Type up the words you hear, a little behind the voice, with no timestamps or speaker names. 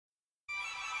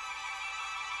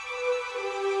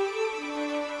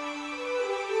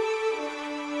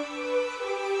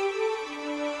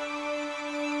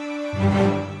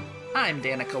I'm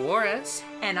Danica Juarez.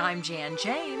 And I'm Jan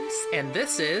James. And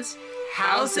this is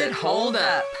How's It Hold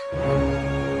Up?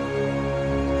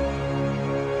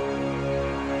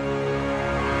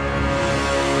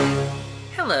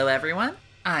 Hello, everyone.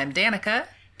 I'm Danica.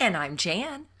 And I'm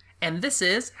Jan. And this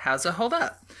is How's It Hold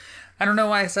Up? I don't know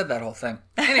why I said that whole thing.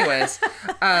 Anyways,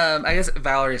 I guess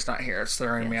Valerie's not here. It's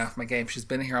throwing me off my game. She's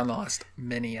been here on the last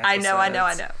many episodes. I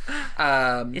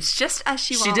know. It's just as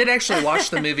she wants. She did actually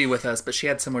watch the movie with us, but she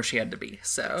had somewhere she had to be.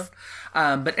 So,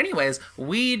 but anyways,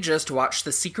 we just watched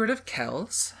The Secret of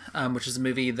Kells, which is a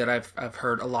movie that I've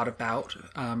heard a lot about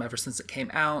ever since it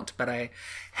came out, but I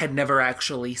had never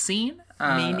actually seen.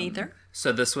 Me neither.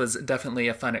 So this was definitely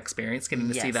a fun experience getting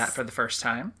to see that for the first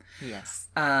time. Yes.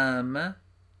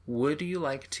 Would you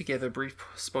like to give a brief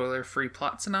spoiler-free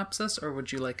plot synopsis, or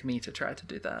would you like me to try to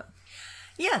do that?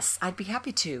 Yes, I'd be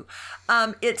happy to.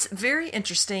 It's very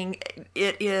interesting.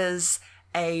 It is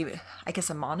a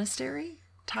monastery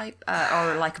type,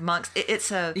 or like monks.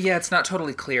 It's not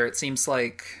totally clear. It seems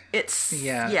like but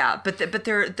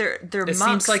they're it monks.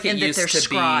 Seems like it in used that they're to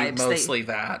scribes. be mostly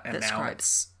that, and now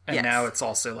it's yes.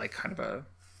 also like kind of a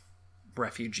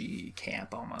refugee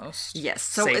camp almost. Yes,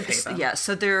 so Safe haven.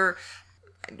 So they're.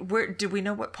 Where do we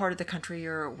know what part of the country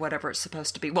or whatever it's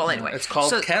supposed to be? Well, anyway, it's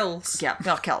called Kells. Yeah,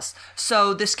 Kells.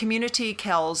 So this community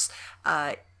Kells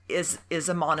is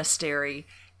a monastery,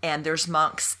 and there's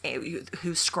monks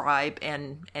who scribe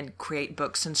and create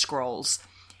books and scrolls,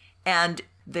 and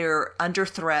they're under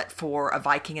threat for a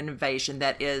Viking invasion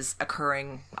that is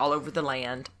occurring all over the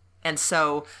land, and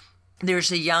so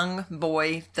there's a young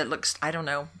boy that looks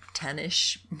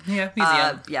 10-ish. Yeah, he's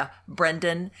young. Yeah,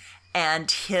 Brendan, and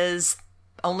his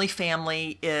only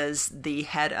family is the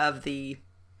head of the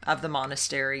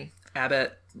monastery,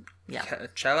 Abbot.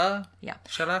 Chella. Yeah,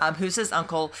 Chella. Who's his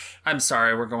uncle? I'm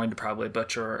sorry, we're going to probably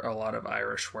butcher a lot of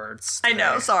Irish words today. I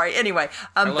know. Sorry. Anyway,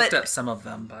 I looked up some of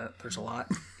them, but there's a lot.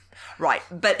 Right,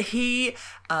 but he,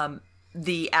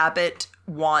 the abbot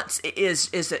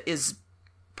is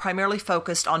primarily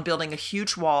focused on building a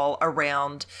huge wall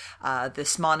around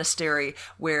this monastery,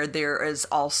 where there is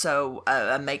also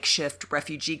a makeshift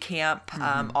refugee camp,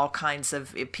 all kinds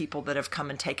of people that have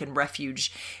come and taken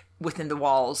refuge within the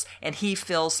walls. And he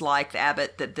feels like the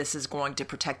abbot that this is going to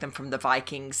protect them from the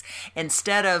Vikings,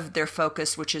 instead of their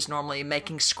focus, which is normally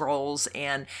making scrolls,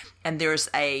 and there's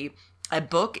a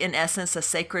book, in essence, a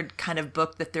sacred kind of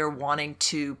book that they're wanting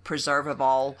to preserve of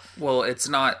all. Well, it's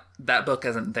not, that book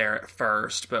isn't there at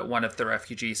first, but one of the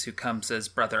refugees who comes is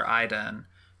Brother Aidan,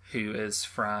 who is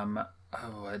from,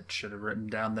 I should have written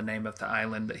down the name of the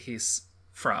island that he's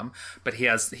from, but he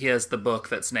has the book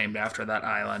that's named after that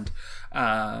island.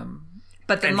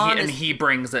 But he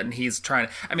brings it, and he's trying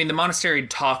to, the monastery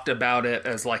talked about it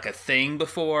as like a thing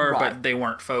before, right, but they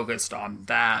weren't focused on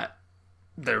that.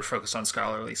 They were focused on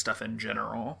scholarly stuff in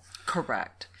general.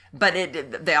 Correct. But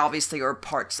they obviously are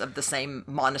parts of the same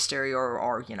monastery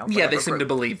or yeah, they seem to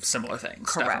believe similar things.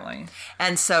 Correct. Definitely.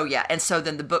 And so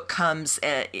then the book comes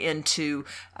into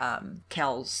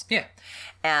Kells. Yeah.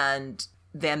 And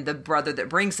then the brother that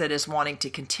brings it is wanting to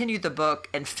continue the book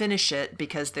and finish it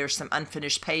because there's some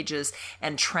unfinished pages,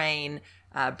 and train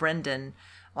Brendan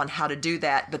on how to do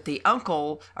that. But the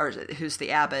uncle, or who's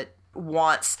the abbot,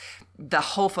 wants the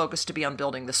whole focus to be on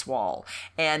building this wall,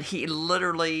 and he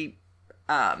literally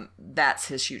that's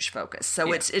his huge focus.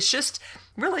 So it's just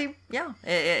really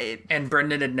and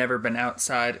Brendan had never been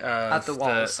outside of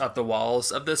the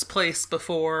walls of this place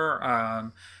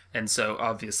before, and so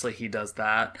obviously he does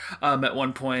that. At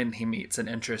one point he meets an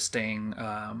interesting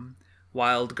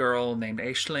wild girl named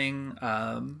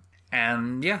Aisling,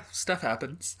 and stuff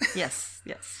happens. Yes.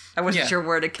 I wasn't sure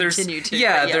where to continue to.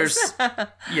 Yeah,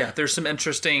 there's some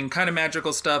interesting kind of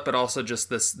magical stuff, but also just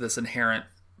this inherent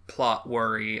plot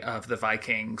worry of the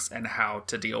Vikings and how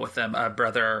to deal with them.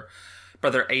 Brother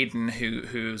Aidan,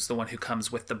 who's the one who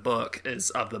comes with the book, is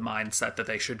of the mindset that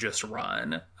they should just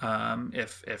run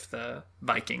if the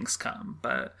Vikings come.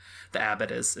 But the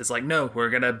abbot is like, no, we're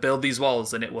gonna build these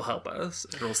walls and it will help us.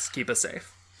 It'll keep us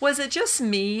safe. Was it just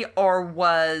me, or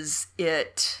was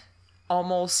it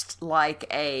almost like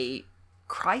a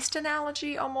Christ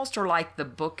analogy, almost, or like the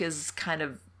book is kind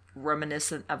of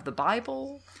reminiscent of the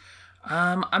Bible?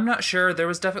 I'm not sure. There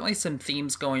was definitely some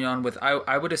themes going on with.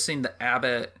 I would assume the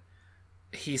abbot.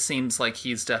 He seems like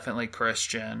he's definitely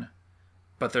Christian,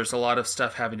 but there's a lot of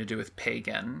stuff having to do with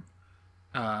pagan,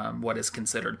 what is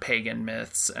considered pagan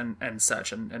myths and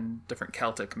such, and different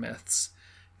Celtic myths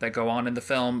that go on in the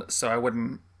film. So I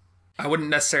wouldn't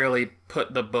necessarily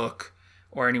put the book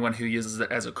or anyone who uses it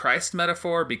as a Christ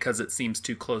metaphor, because it seems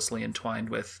too closely entwined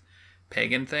with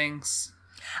pagan things.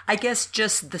 I guess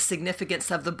just the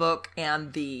significance of the book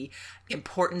and the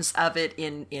importance of it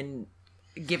in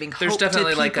giving There's hope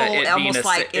definitely to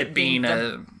people, it being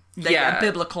a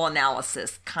biblical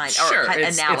analysis sure,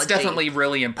 it's analogy. definitely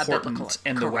really important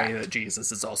in the way that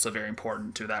Jesus is also very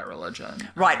important to that religion.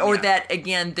 Right, or that,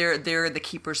 again, they're the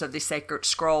keepers of the sacred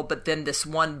scroll, but then this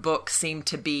one book seemed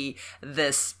to be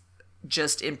this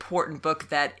just important book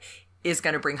that is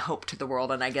going to bring hope to the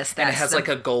world, and I guess that's... And it has like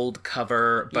a gold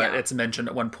cover, but it's mentioned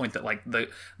at one point that like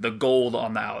the gold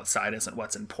on the outside isn't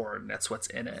what's important, it's what's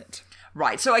in it.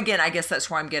 Right. So again, I guess that's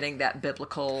where I'm getting that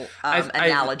biblical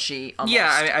analogy. Almost.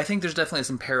 Yeah, I think there's definitely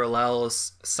some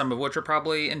parallels, some of which are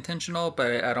probably intentional,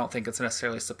 but I don't think it's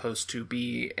necessarily supposed to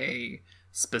be a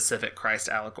specific Christ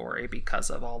allegory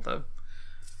because of all the...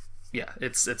 Yeah,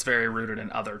 it's very rooted in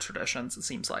other traditions, it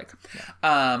seems like.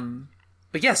 Yeah.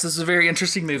 But yes, this is a very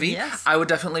interesting movie. Yes. I would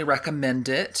definitely recommend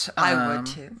it. I would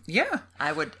too. Yeah.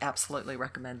 I would absolutely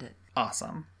recommend it.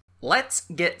 Awesome. Let's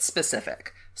get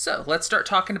specific. So let's start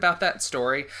talking about that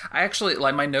story. I actually,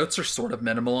 like, my notes are sort of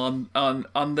minimal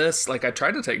on this. Like, I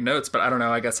tried to take notes, but I don't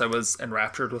know. I guess I was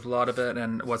enraptured with a lot of it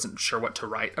and wasn't sure what to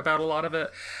write about a lot of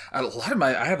it.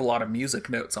 I have a lot of music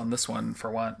notes on this one for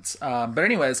once. But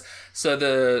anyways, so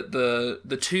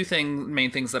the two main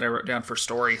things that I wrote down for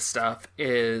story stuff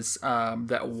is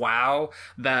that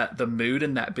the mood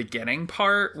in that beginning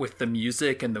part with the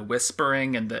music and the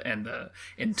whispering and the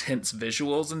intense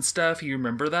visuals and stuff. You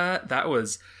remember that? That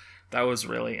was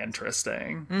really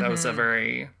interesting. Mm-hmm. That was a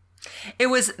very... It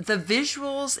was the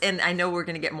visuals, and I know we're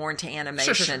going to get more into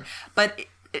animation, sure. But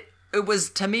it was,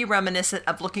 to me, reminiscent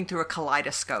of looking through a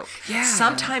kaleidoscope. Yeah,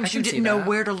 sometimes you didn't know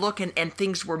where to look, and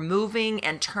things were moving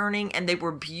and turning, and they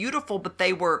were beautiful, but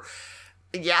they were...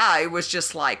 Yeah, it was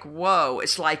just like, whoa.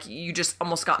 It's like you just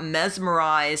almost got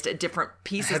mesmerized at different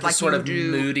pieces. It had like this sort of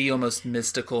moody, almost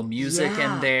mystical music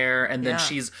in there. And then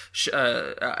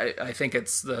I think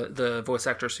it's the voice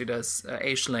actress who does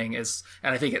Aisling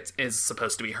and I think it is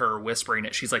supposed to be her whispering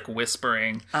it. She's like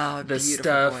whispering the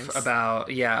stuff voice.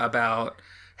 about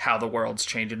how the world's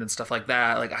changing and stuff like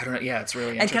that. Like, I don't know. Yeah, it's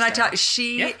really interesting. And can I tell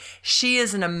you, she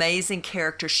is an amazing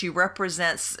character. She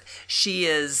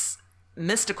is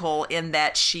mystical in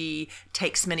that she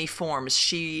takes many forms.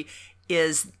 She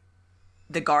is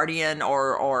the guardian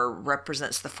or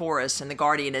represents the forest and the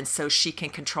guardian, and so she can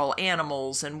control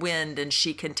animals and wind, and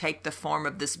she can take the form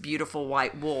of this beautiful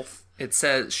white wolf. It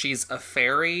says she's a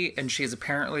fairy, and she's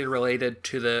apparently related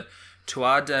to the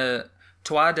Tuatha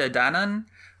Dé Danann,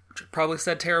 which I probably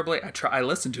said terribly. I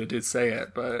listened to a dude say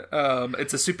it, but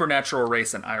it's a supernatural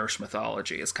race in Irish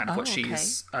mythology is kind of what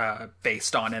she's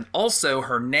based on. And also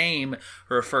her name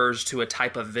refers to a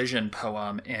type of vision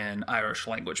poem in Irish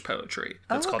language poetry.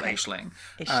 It's called Aisling.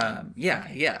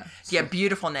 Yeah,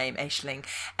 beautiful name, Aisling.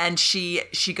 And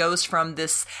she goes from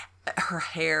this... Her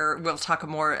hair, we'll talk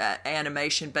more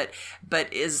animation,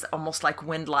 but is almost like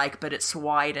wind-like, but it's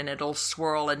white and it'll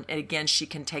swirl, and again she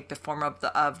can take the form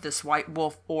of this white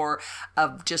wolf or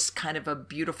of just kind of a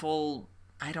beautiful,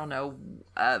 I don't know,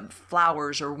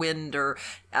 flowers or wind or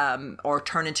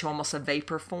turn into almost a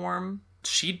vapor form.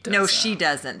 She doesn't. No, she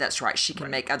doesn't. That's right. She can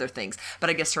make other things,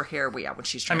 but I guess her hair, when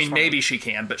she's transforming. I mean, maybe she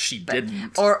can, but she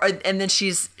didn't. And then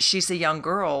she's a young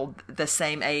girl, the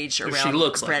same age around. She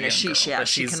looks like Brenda. a young girl.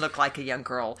 She can look like a young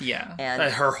girl. Yeah,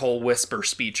 and her whole whisper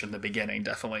speech in the beginning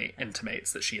definitely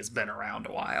intimates that she has been around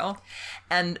a while.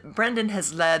 And Brendan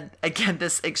has led, again,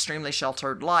 this extremely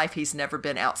sheltered life. He's never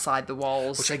been outside the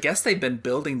walls. Which I guess they've been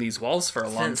building these walls for a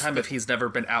long time. If he's never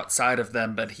been outside of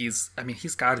them, but he's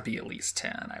got to be at least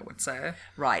 10, I would say.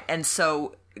 Right, and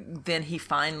so then he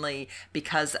finally,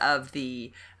 because of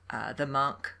the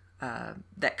monk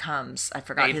that comes, I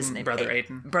forgot his name. Brother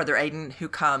Aidan. Brother Aidan,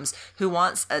 who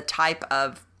wants a type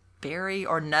of berry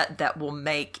or nut that will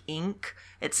make ink.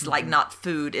 It's like not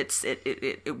food.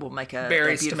 It will make a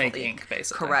berries a to make ink,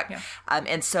 basically. Correct. Yeah.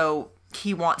 And so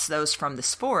he wants those from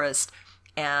this forest,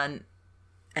 and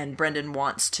Brendan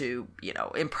wants to,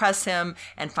 impress him,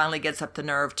 and finally gets up the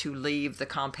nerve to leave the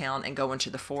compound and go into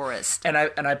the forest. And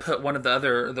I put one of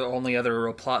the only other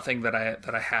real plot thing that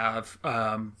I have,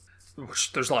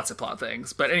 which there's lots of plot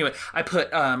things, but anyway, I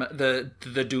put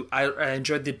I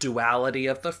enjoyed the duality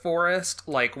of the forest.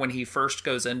 Like when he first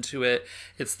goes into it,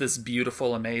 it's this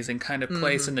beautiful, amazing kind of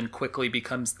place, and then quickly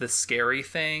becomes this scary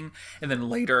thing. And then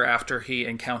later, after he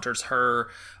encounters her,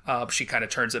 she kind of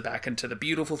turns it back into the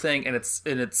beautiful thing. And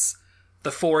it's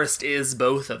the forest is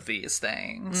both of these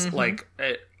things. Like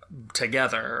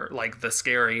together, like the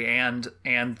scary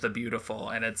and the beautiful.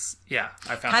 And it's,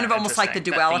 I found kind of almost like the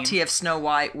interesting, duality of Snow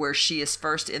White, where she is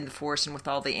first in the forest and with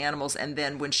all the animals, and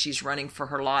then when she's running for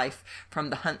her life from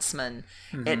the huntsman,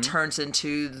 it turns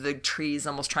into the trees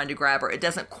almost trying to grab her. It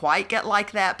doesn't quite get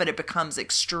like that, but it becomes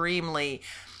extremely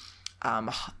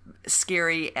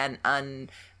scary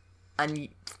and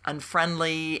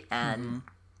unfriendly and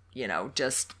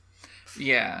just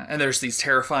and there's these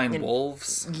terrifying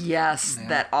wolves. Yes,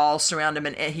 that all surround him,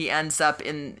 and he ends up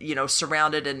in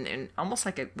surrounded in almost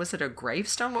like was it a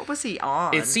gravestone? What was he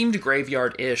on? It seemed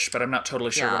graveyard-ish, but I'm not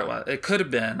totally sure what it was. It could have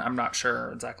been. I'm not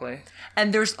sure exactly.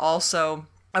 And there's also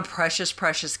a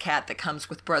precious cat that comes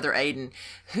with Brother Aiden,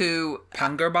 who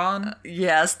Pangarban,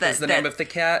 yes, is the name of the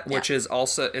cat, which is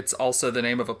also the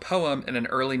name of a poem in an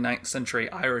early 9th century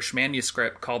Irish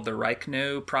manuscript called the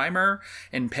Reichno Primer.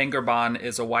 And Pangarban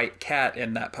is a white cat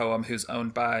in that poem who's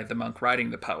owned by the monk writing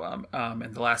the poem.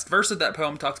 And the last verse of that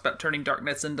poem talks about turning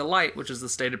darkness into light, which is the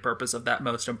stated purpose of that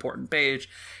most important page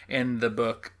in the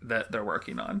book that they're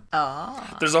working on.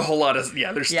 Oh, there's a whole lot of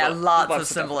lots of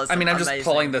symbolism. I mean, I'm just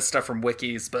pulling this stuff from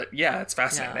wikis. But it's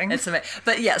fascinating. Yeah, it's amazing.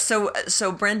 But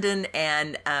so Brendan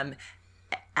and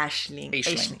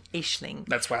Aisling.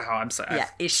 That's how I'm saying. Yeah,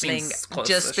 Aisling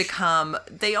just become.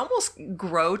 They almost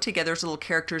grow together as little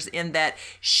characters in that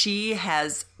she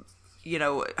has,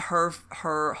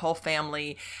 her whole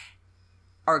family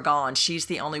are gone. She's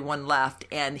the only one left,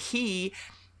 and he.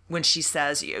 When she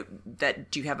says that,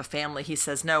 do you have a family? He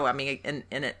says no. I mean,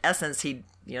 in essence, he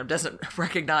doesn't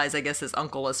recognize, I guess, his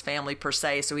uncle as family per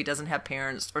se, so he doesn't have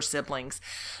parents or siblings.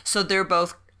 So they're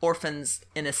both orphans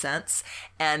in a sense,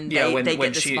 and they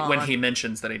get this bond. When he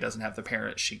mentions that he doesn't have the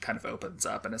parents, she kind of opens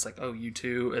up and it's like, oh, you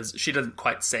too. She doesn't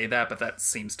quite say that, but that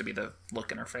seems to be the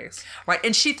look in her face, right?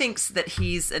 And she thinks that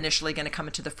he's initially going to come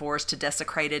into the forest to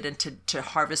desecrate it and to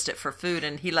harvest it for food,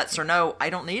 and he lets her know,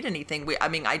 I don't need anything.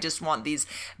 I just want these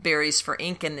berries for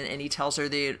ink, and he tells her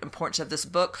the importance of this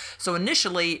book. So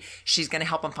initially she's going to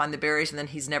help him find the berries, and then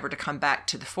he's never to come back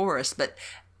to the forest. But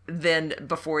then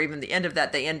before even the end of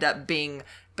that, they end up becoming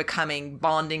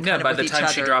bonding kind of with each other. By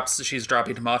the time she's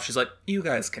dropping him off, she's like, you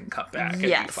guys can come back and be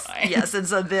fine. Yes. And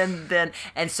so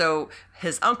so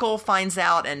his uncle finds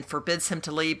out and forbids him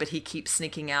to leave, but he keeps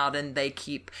sneaking out, and they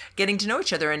keep getting to know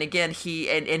each other. And again,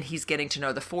 he's getting to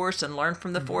know the forest and learn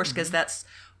from the forest, because that's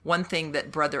one thing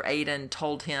that Brother Aiden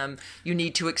told him, you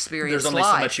need to experience life. There's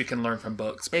only so much you can learn from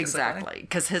books, basically. Exactly.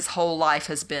 Because his whole life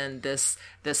has been this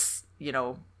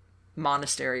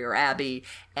monastery or abbey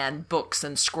and books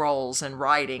and scrolls and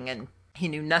writing, and he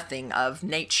knew nothing of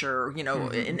nature,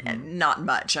 not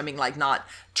much. I mean, like not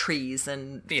trees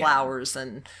and flowers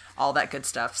and all that good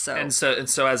stuff. So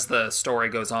as the story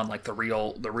goes on, like the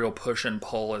real push and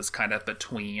pull is kind of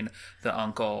between the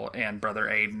uncle and Brother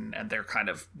Aiden and their kind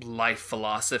of life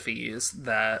philosophies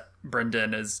that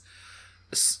Brendan is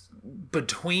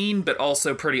between, but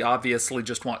also pretty obviously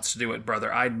just wants to do what Brother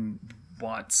Aiden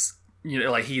wants.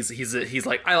 Like he's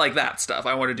like, I like that stuff,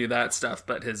 I want to do that stuff,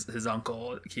 but his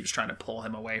uncle keeps trying to pull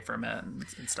him away from it and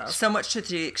stuff. So much to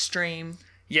the extreme.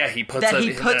 Yeah, he puts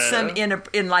him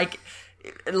in like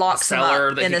locks him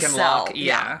up in a cell.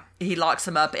 He locks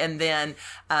him up, and then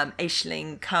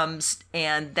Aisling comes,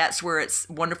 and that's where it's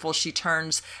wonderful. She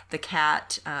turns the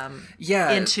cat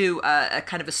into a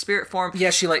kind of a spirit form.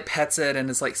 Yeah, she like pets it and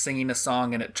is like singing a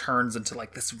song, and it turns into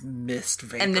like this mist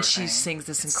vapor. And then she sings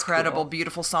this incredible,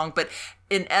 beautiful song. But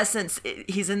in essence,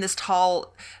 he's in this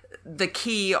tall. The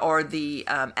key, or the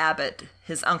abbot,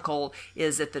 his uncle,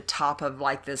 is at the top of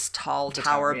like this tall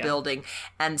tower building,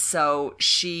 and so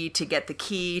to get the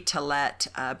key to let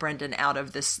Brendan out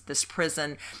of this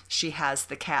prison, she has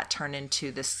the cat turn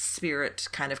into this spirit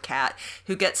kind of cat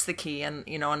who gets the key and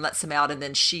and lets him out, and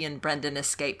then she and Brendan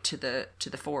escape to the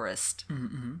forest,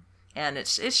 and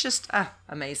it's just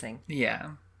amazing.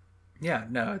 It's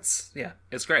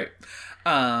great.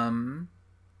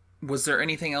 Was there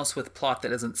anything else with plot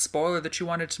that isn't spoiler that you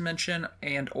wanted to mention,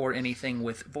 or anything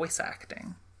with voice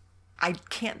acting? I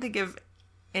can't think of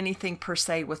anything per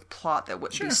se with plot that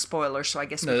wouldn't be spoiler, so I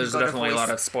guess there's definitely a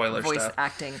lot of spoiler voice stuff.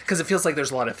 Acting. Because it feels like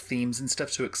there's a lot of themes and stuff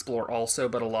to explore also,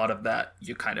 but a lot of that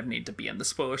you kind of need to be in the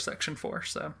spoiler section for,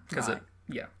 so...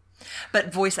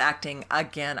 But voice acting,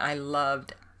 again, I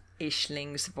loved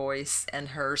Aisling's voice and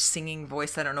her singing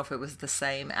voice. I don't know if it was the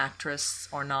same actress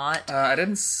or not. I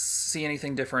didn't see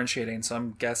anything differentiating, so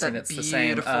I'm guessing it's the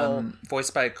same.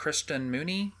 Voiced by Kristen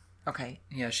Mooney. Okay.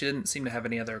 Yeah, she didn't seem to have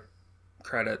any other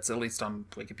credits, at least on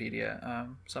Wikipedia.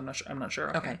 So I'm not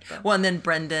sure. Okay. Well, and then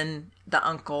Brendan, the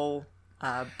uncle,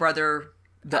 brother.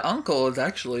 The uncle is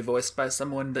actually voiced by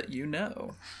someone that you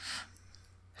know.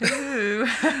 Who?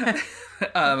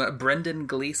 Brendan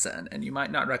Gleeson, and you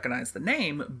might not recognize the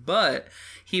name, but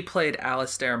he played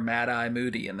Alistair Mad Eye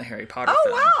Moody in the Harry Potter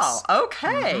films. Oh, wow.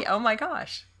 Okay. Oh, my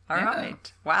gosh. All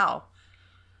right. Wow.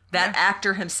 That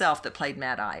actor himself that played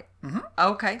Mad Eye.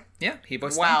 Okay. Yeah, he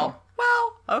voiced Wow.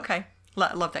 Wow. Okay.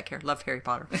 Love that character. Love Harry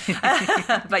Potter.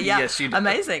 But yeah, yes, you do.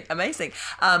 amazing.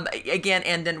 Again,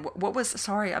 and then what was?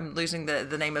 Sorry, I'm losing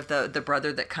the name of the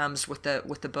brother that comes with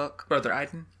the book. Brother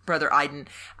Iden. Brother Iden.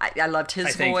 I loved his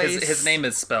I think voice. his name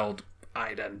is spelled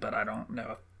Iden, but I don't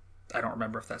know. I don't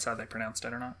remember if that's how they pronounced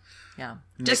it or not. Yeah,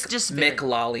 Just very, Mick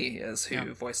Lawley is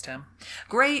who voiced him.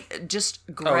 great. Just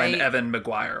great. Oh, and Evan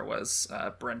McGuire was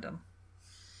Brendan.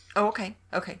 Oh, okay,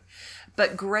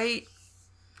 but great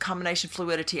combination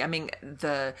fluidity. I mean,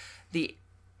 the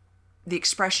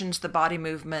expressions, the body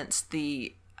movements,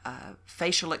 the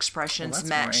facial expressions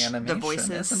match the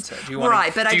voices. Do you wanna,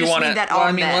 right, but I just mean that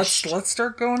all meshed. Let's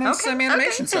start going into some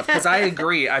animation stuff, because I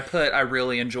agree. I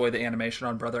really enjoy the animation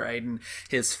on Brother Aiden,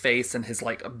 his face and his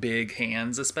like big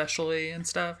hands especially and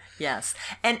stuff. Yes,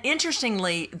 and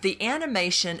interestingly, the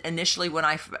animation initially when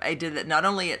I did it, not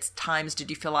only at times did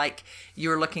you feel like you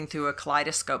were looking through a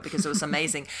kaleidoscope because it was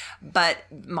amazing, but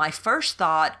my first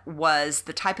thought was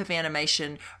the type of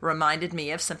animation reminded me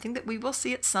of something that we will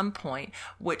see at some point,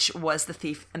 which was The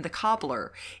Thief and the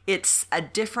Cobbler. It's a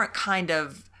different kind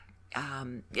of,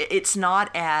 it's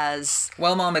not as...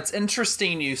 Well, Mom, it's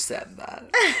interesting you said that.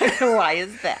 Why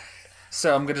is that?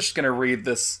 So I'm just going to read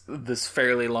this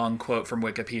fairly long quote from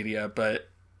Wikipedia, but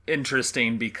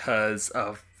interesting because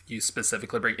of you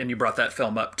specifically, and you brought that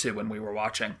film up too when we were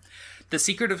watching. The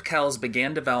Secret of Kells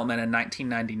began development in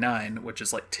 1999, which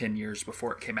is like 10 years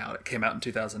before it came out. It came out in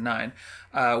 2009,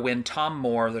 when Tom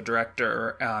Moore, the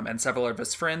director, and several of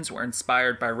his friends were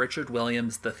inspired by Richard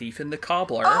Williams' The Thief and the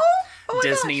Cobbler,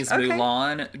 Disney's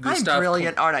Mulan, I'm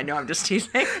brilliant art. I know, I'm just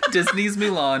teasing. Disney's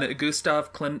Mulan,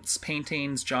 Gustav Klimt's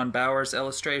paintings, John Bauer's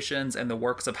illustrations, and the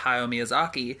works of Hayao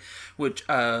Miyazaki,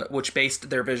 which based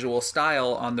their visual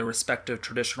style on the respective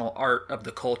traditional art of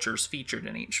the cultures featured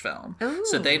in each film. Ooh.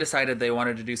 So they decided they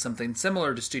wanted to do something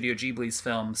similar to Studio Ghibli's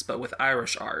films, but with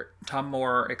Irish art. Tom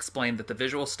Moore explained that the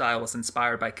visual style was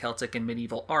inspired by Celtic and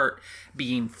medieval art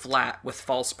being flat with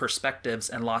false perspectives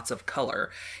and lots of color.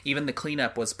 Even the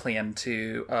cleanup was planned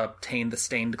to obtain the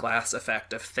stained glass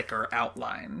effect of thicker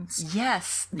outlines.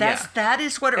 Yes, that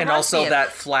is what it and reminds also me of.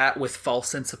 that flat with false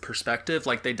sense of perspective.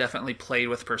 Like they definitely played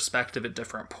with perspective at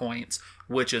different points,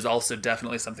 which is also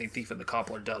definitely something Thief and the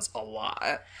Cobbler does a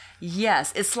lot.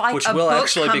 Yes, it's like which a we'll book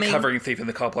actually coming... be covering Thief and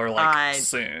the Cobbler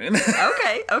soon.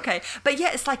 Okay. But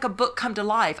yeah, it's like a book come to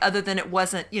life, other than it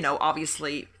wasn't,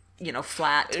 obviously,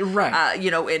 flat. Right.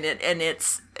 And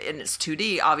it's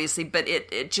 2D, obviously, but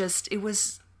it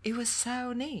was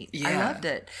so neat. Yeah. I loved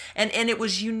it. And it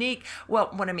was unique. Well,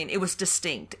 it was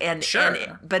distinct.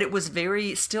 Sure. But it was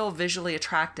still visually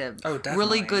attractive. Oh, definitely.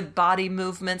 Really good body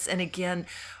movements. And again,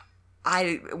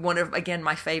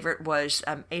 my favorite was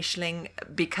Aisling,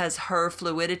 because her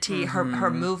fluidity, her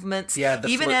movements,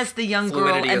 even as the young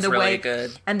girl,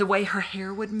 and the way her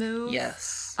hair would move.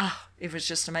 Yes. It was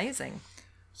just amazing.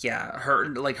 Yeah,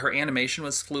 her animation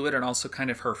was fluid, and also kind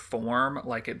of her form.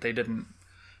 They didn't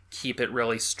keep it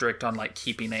really strict on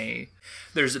keeping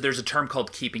there's a term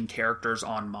called keeping characters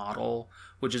on model,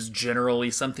 which is generally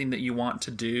something that you want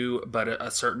to do, but a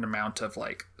certain amount of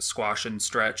squash and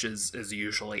stretch is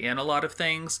usually in a lot of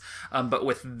things. But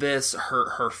with this,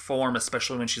 her form,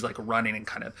 especially when she's running and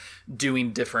kind of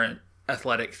doing different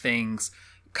athletic things,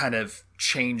 kind of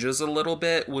changes a little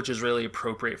bit, which is really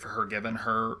appropriate for her given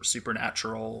her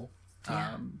supernatural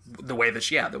the way that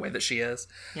she is.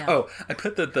 Yeah. Oh, I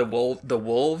put that the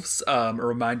wolves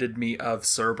reminded me of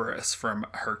Cerberus from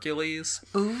Hercules.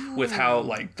 Ooh. With how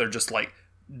they're just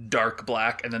dark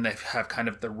black, and then they have kind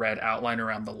of the red outline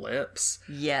around the lips.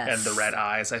 Yes. And the red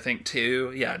eyes, I think,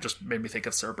 too. Yeah, it just made me think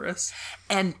of Cerberus.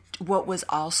 And what was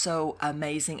also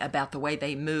amazing about the way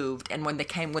they moved, and when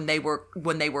they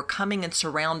were coming and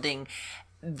surrounding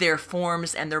their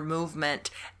forms and their movement,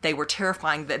 they were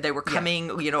terrifying. That they were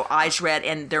coming, eyes red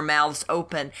and their mouths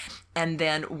open. And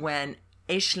then when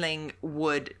Aisling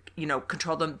would,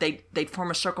 control them, they'd form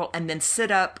a circle and then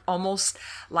sit up almost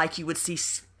like you would see,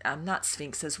 not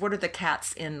sphinxes. What are the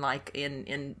cats in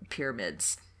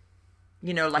pyramids?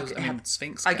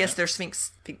 Sphinx. I guess they're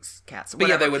Sphinx cats. But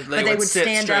whatever. they would sit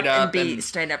stand straight up and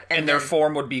stand up, and their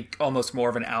form would be almost more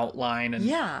of an outline,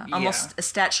 and almost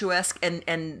statuesque,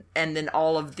 and then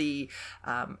all of the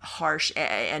harsh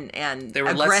and they were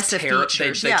aggressive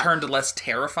features. They turned less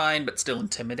terrifying, but still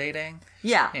intimidating.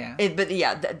 Yeah.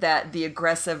 That the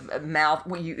aggressive mouth,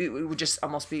 it would just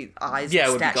almost be eyes. Yeah,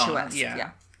 it would statuesque. be gone.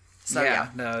 Yeah. So Yeah,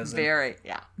 no, it was very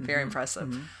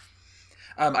impressive.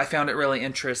 I found it really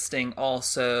interesting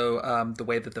also the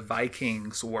way that the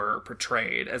Vikings were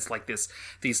portrayed as like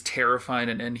these terrifying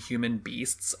and inhuman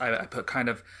beasts. I put kind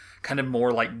of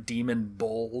more like demon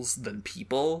bulls than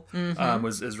people.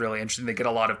 Is really interesting. They get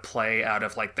a lot of play out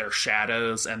of like their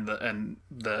shadows and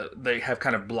they have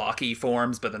kind of blocky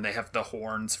forms, but then they have the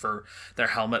horns for their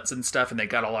helmets and stuff, and they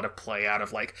got a lot of play out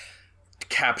of like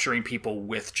capturing people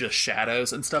with just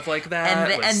shadows and stuff like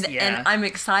that. And I'm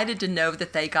excited to know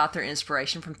that they got their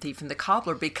inspiration from Thief and the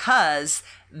Cobbler, because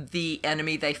the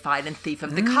enemy they fight in Thief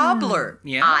of the Cobbler,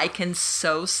 I can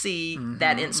so see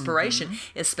that inspiration,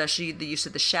 especially the use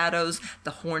of the shadows,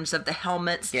 the horns of the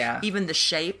helmets, even the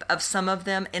shape of some of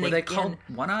them. And were they called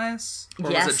One Eyes?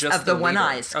 Or yes, was it just of the One leader?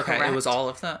 Eyes. Okay, correct. it was all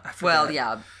of them. Well,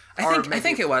 yeah. I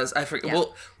think it was. I forget. Yeah.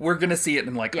 Well, we're gonna see it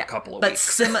in like a couple of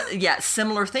weeks. But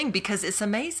similar thing, because it's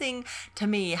amazing to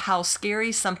me how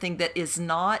scary something that is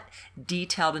not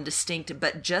detailed and distinct,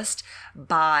 but just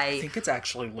by. I think it's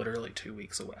actually literally 2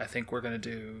 weeks away. I think we're gonna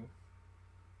do.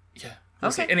 Yeah. We'll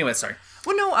Okay. see. Anyway, sorry.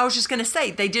 Well, no, I was just going to say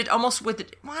they did almost with,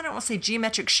 I don't want to say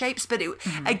geometric shapes, but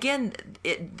again,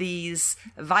 these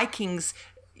Vikings.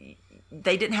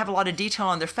 They didn't have a lot of detail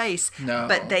on their face,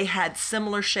 but they had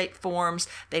similar shape forms.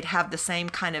 They'd have the same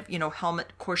kind of,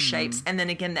 helmet course shapes. And then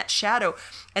again, that shadow.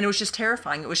 And it was just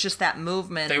terrifying. It was just that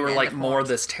movement. They were and like the more forms.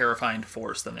 this terrifying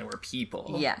force than they were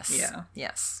people. Yes. Yeah.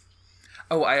 Yes.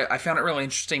 Oh, I found it really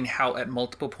interesting how at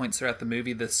multiple points throughout the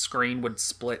movie, the screen would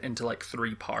split into like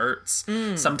 3 parts.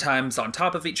 Sometimes on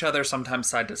top of each other, sometimes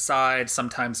side to side.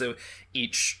 Sometimes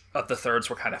each of the thirds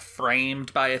were kind of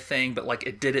framed by a thing, but like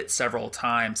it did it several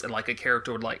times. And like a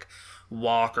character would like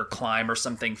walk or climb or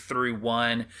something through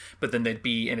one, but then they'd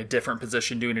be in a different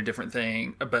position doing a different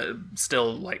thing, but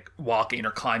still like walking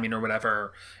or climbing or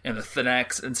whatever in the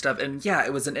next and stuff. And yeah,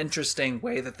 it was an interesting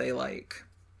way that they like...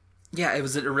 Yeah, it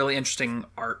was a really interesting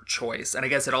art choice, and I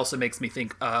guess it also makes me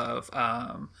think of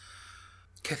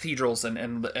cathedrals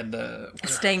and the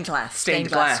Stained glass. Stained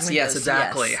glass. Windows, Yes,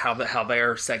 exactly. yes. How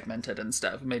they're segmented and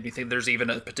stuff. It made me think there's even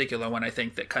a particular one I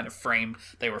think that kind of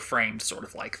they were framed sort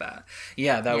of like that.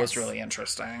 Yeah, that was really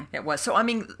interesting. It was. So, I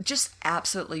mean, just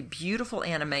absolutely beautiful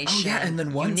animation. Oh yeah, and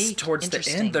then once unique, towards the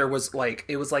end there was like,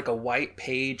 it was like a white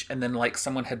page, and then like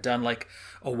someone had done like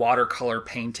a watercolor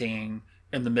painting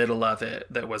in the middle of it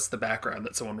that was the background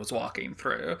that someone was walking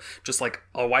through. Just like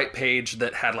a white page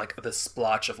that had like this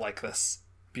splotch of like this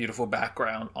beautiful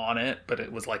background on it, but it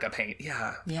was like a paint.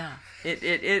 Yeah. Yeah. It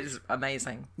is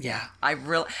amazing. Yeah.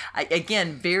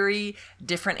 Again, very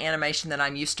different animation than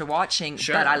I'm used to watching,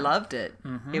 but I loved it.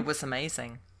 It was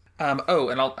amazing. And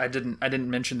I didn't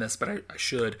mention this, but I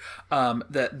should.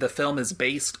 That the film is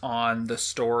based on the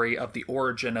story of the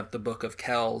origin of the Book of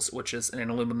Kells, which is an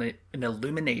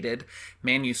illuminated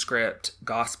manuscript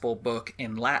gospel book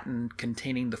in Latin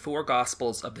containing the 4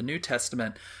 Gospels of the New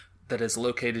Testament that is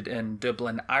located in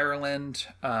Dublin, Ireland,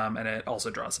 and it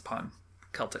also draws upon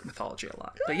Celtic mythology a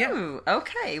lot. But yeah. Ooh,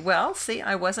 okay. Well, see,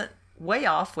 I wasn't way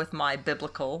off with my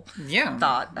biblical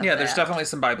thought of there's that. definitely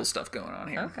some Bible stuff going on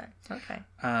here. Okay.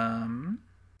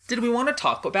 Did we want to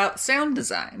talk about sound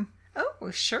design? Oh,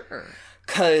 sure.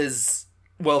 Because,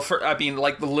 well,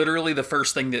 literally the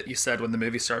first thing that you said when the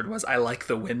movie started was, I like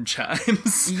the wind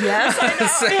chimes. Yes,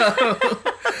 I know.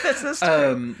 This is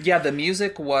true. The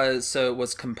music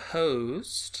was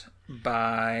composed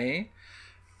by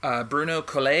Bruno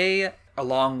Collet,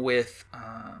 along with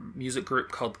music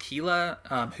group called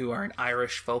Keela, who are an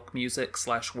Irish folk music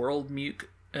 / world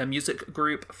music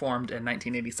group formed in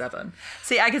 1987.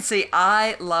 See, I can see.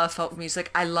 I love folk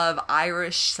music. I love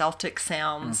Irish Celtic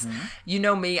sounds. You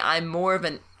know me. I'm more of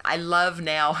I love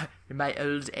now in my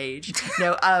old age.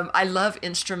 No, I love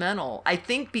instrumental. I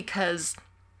think because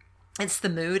it's the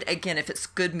mood. Again, if it's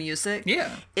good music,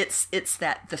 it's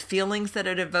that the feelings that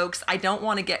it evokes. I don't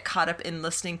want to get caught up in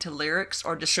listening to lyrics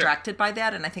or distracted by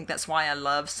that, and I think that's why I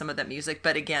love some of that music.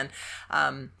 But again,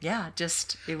 it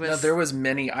was. No, there was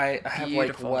many. I have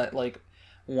beautiful. like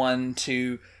 1,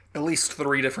 2, at least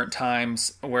 3 different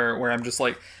times where I'm just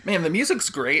like, man, the music's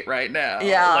great right now.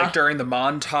 Yeah. Like during the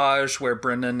montage where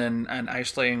Brendan and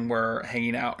Aisling were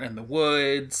hanging out in the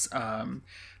woods.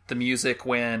 The music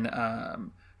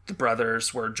when the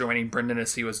brothers were joining Brendan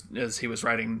as he was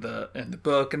writing in the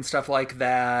book and stuff like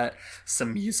that.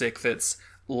 Some music that's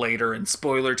later in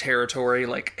spoiler territory.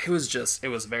 Like it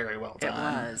was very well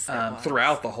done. It was.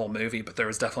 Throughout the whole movie, but there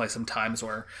was definitely some times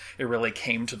where it really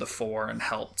came to the fore and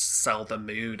helped sell the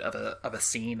mood of a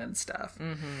scene and stuff.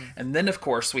 And then of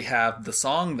course we have the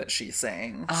song that she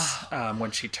sings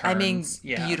when she turns. I mean,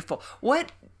 beautiful.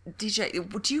 What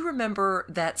DJ, do you remember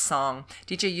that song?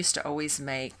 DJ used to always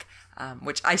make,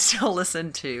 which I still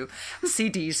listen to,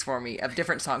 CDs for me of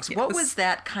different songs. Yes. What was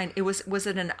that kind? Was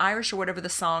it an Irish or whatever the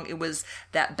song? It was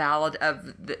that ballad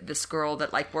of this girl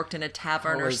that like worked in a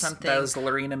tavern or something. That was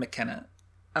Lorena McKenna.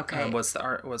 Okay. Was the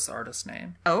artist's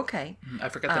name? Oh, okay. I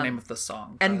forget the name of the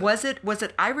song. And was it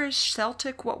Irish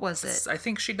Celtic? What was it? I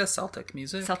think she does Celtic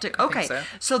music. Celtic. Okay.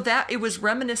 So that it was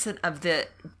reminiscent of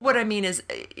what I mean is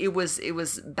it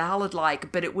was ballad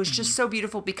like, but it was just so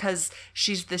beautiful because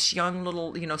she's this young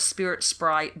little, spirit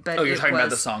sprite, but you're talking about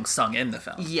the song sung in the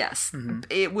film. Yes.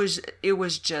 It was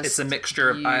just it's a mixture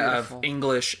of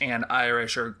English and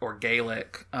Irish or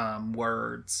Gaelic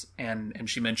words, and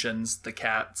she mentions the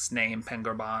cat's name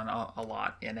Pengarban a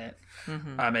lot in it.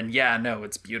 And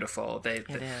it's beautiful. It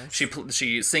is.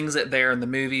 She sings it there in the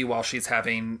movie while she's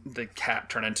having the cat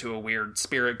turn into a weird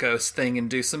spirit ghost thing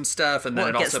and do some stuff, and then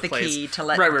it also plays the key to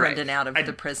let Brendan out of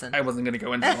the prison. I wasn't going to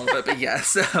go into all of it, but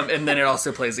yes. And then it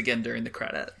also plays again during the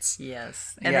credits.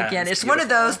 Yes. And again, it's one of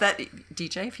those that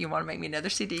DJ, if you want to make me another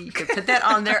CD, you could put that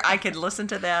on there. I could listen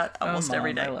to that almost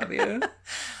every day. I love you.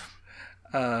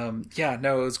 It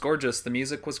was gorgeous. The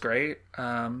music was great.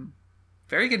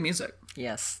 Very good music.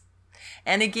 Yes.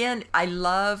 And again,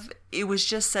 it was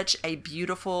just such a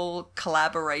beautiful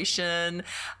collaboration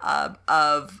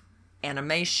of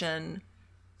animation,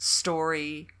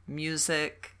 story,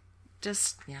 music.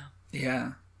 Just, yeah.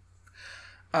 Yeah.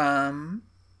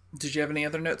 Did you have any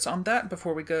other notes on that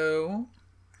before we go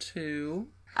to...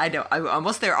 I know. I'm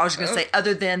almost there. I was going to say,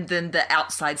 other than the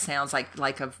outside sounds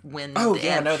like of wind. Oh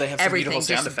yeah, no, they have some beautiful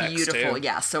sound effects beautiful. too.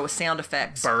 Yeah, so sound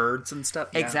effects, birds and stuff.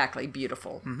 Yeah. Exactly,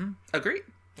 beautiful. Agreed.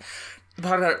 The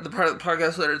part of the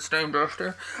podcast that it's named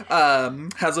after.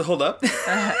 How's it hold up?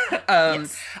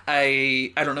 Yes.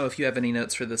 I don't know if you have any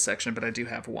notes for this section, but I do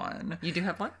have one. You do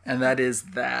have one, and that is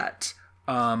that.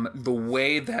 The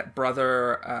way that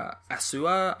brother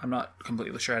Asua, I'm not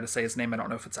completely sure how to say his name. I don't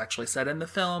know if it's actually said in the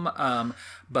film.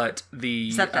 But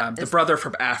the brother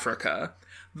from Africa,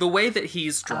 the way that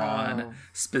he's drawn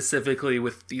specifically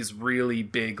with these really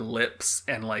big lips,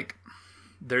 and like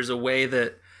there's a way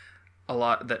that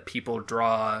that people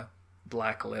draw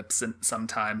black lips and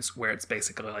sometimes where it's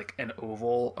basically like an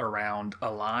oval around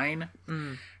a line.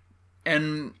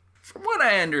 And from what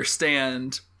I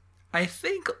understand, I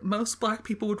think most black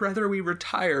people would rather we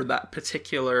retire that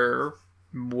particular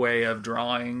way of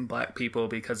drawing black people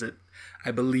because it,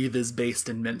 I believe, is based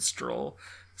in minstrel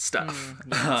stuff.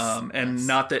 And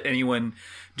not that anyone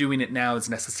doing it now is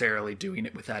necessarily doing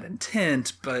it with that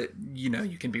intent, but,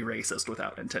 you can be racist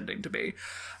without intending to be.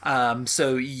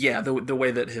 The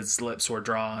way that his lips were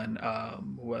drawn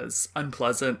was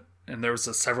unpleasant, and there was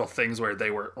several things where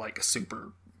they were, like,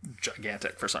 super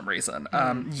gigantic for some reason.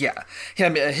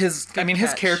 His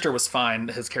character was fine.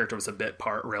 His character was a bit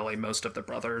part, really. Most of the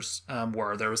brothers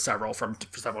were. There was several from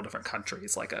several different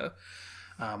countries, like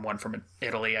one from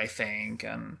Italy, I think,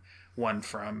 and one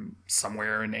from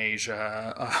somewhere in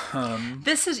Asia.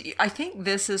 I think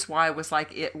this is why I was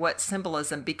like, what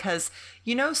symbolism? Because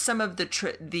some of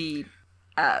the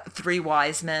Three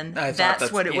Wise Men.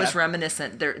 That's what it was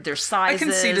reminiscent. Their sizes, I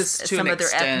can see this to some an of their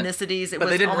extent, ethnicities. But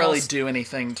they didn't really do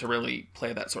anything to really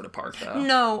play that sort of part, though.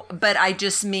 No, but I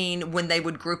just mean when they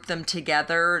would group them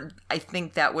together, I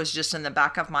think that was just in the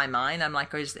back of my mind. I'm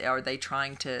like, are they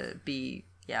trying to be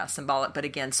symbolic? But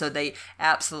again, so they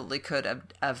absolutely could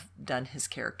have done his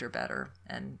character better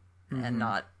and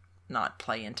not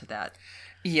play into that.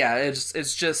 Yeah,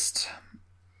 it's just.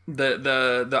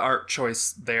 The art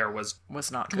choice there was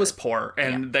not good. Was poor,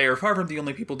 and they are far from the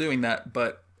only people doing that,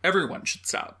 but everyone should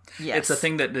stop. Yes. It's a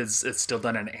thing that it's still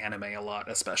done in anime a lot,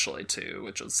 especially too,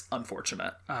 which is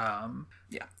unfortunate.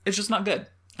 It's just not good.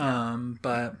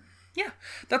 But yeah,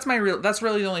 that's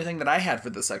really the only thing that I had for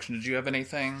this section. Did you have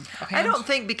anything? I don't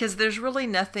think, because there's really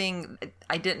nothing.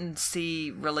 I didn't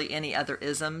see really any other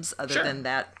isms other than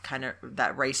that kind of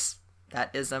that race.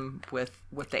 That ism with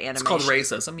the animation. It's called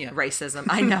racism, yeah. Racism.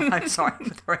 I know. I'm sorry.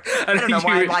 I don't know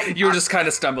why. You were just kind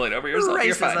of stumbling over yourself.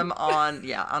 Racism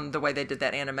on the way they did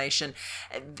that animation.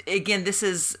 Again, this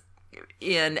is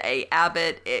in a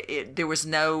Abbott. There was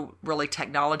no really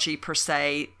technology per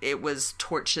se. It was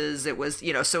torches. It was,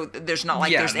 so there's not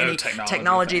like there's any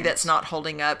technology that's not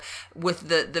holding up. With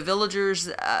the villagers.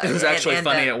 It was actually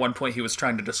funny at one point he was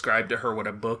trying to describe to her what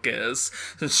a book is,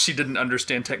 since she didn't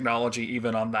understand technology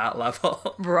even on that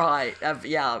level. Right. And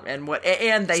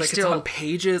they it's on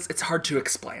pages. It's hard to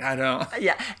explain. I don't.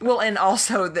 Yeah. Well, and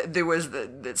also there was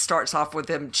it starts off with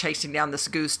them chasing down this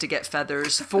goose to get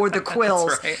feathers for the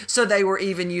quills. Right. So So they were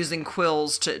even using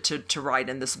quills to write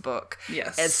in this book.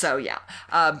 Yes. And so, yeah.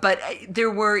 But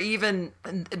there were even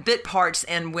bit parts,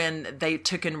 and when they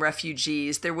took in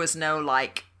refugees, there was no,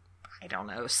 like, I don't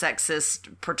know,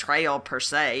 sexist portrayal per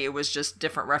se. It was just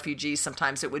different refugees.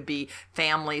 Sometimes it would be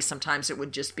family. Sometimes it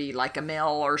would just be like a male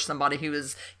or somebody who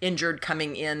was injured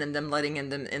coming in and them letting in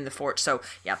them in the fort. So,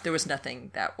 yeah, there was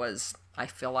nothing that was, I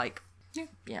feel like,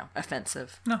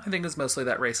 offensive. No, I think it was mostly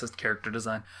that racist character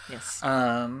design. Yes.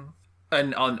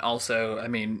 And also, I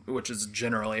mean, which is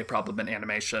generally a problem in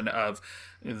animation, of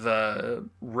the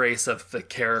race of the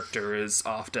character is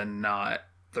often not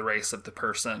the race of the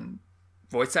person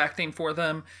voice acting for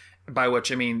them, by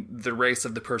which I mean the race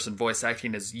of the person voice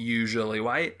acting is usually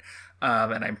white,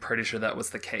 and I'm pretty sure that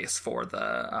was the case for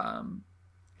the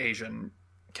Asian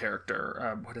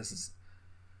character. What is his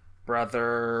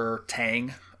brother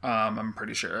Tang? I'm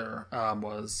pretty sure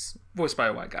was voiced by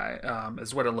a white guy.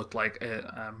 Is what it looked like.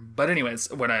 But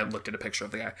anyways, when I looked at a picture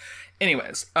of the guy,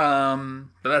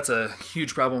 but that's a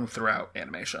huge problem throughout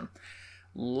animation.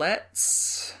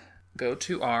 Let's go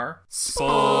to our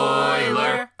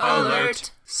spoiler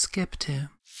alert. Skip to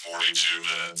 42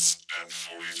 minutes and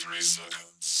 43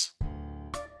 seconds.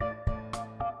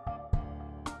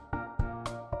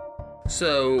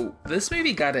 So this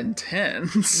movie got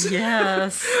intense.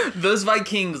 Yes. Those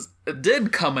Vikings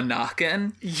did come a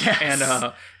knockin'. Yes.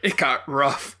 And it got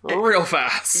rough real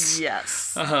fast.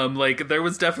 Yes. Like there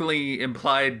was definitely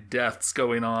implied deaths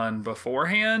going on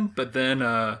beforehand, but then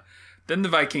the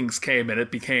Vikings came and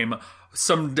it became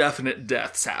some definite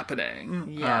deaths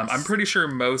happening. Yes. I'm pretty sure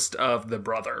most of the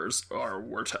brothers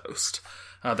were toast.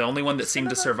 The only one that seemed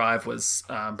to survive was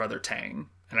Brother Tang.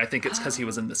 And I think it's because he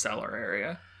was in the cellar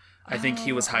area. I think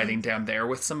he was hiding down there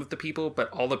with some of the people, but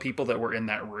all the people that were in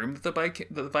that room that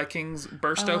the Vikings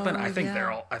burst open, I think they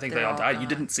all died. You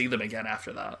didn't see them again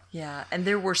after that. Yeah, and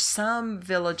there were some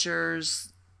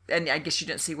villagers, and I guess you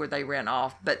didn't see where they ran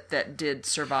off, but that did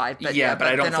survive. But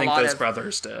I don't think those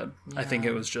brothers did. Yeah. I think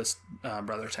it was just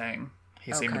Brother Tang.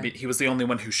 He seemed to be. He was the only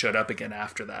one who showed up again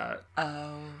after that.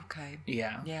 Oh, okay.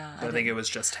 Yeah. Yeah. I think it was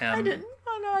just him. I didn't.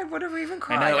 Oh no, I would have even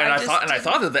cried. I know, and I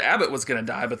thought that the abbot was going to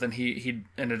die, but then he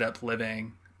ended up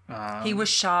living. He was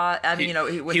shot. I mean,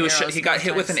 he got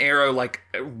hit with an arrow, like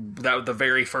that. The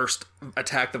very first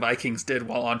attack the Vikings did,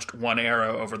 launched one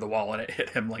arrow over the wall, and it hit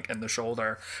him like in the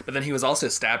shoulder. But then he was also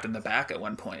stabbed in the back at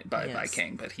one point by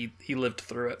King, but he lived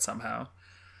through it somehow.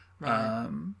 Right.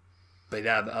 But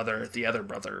yeah, the other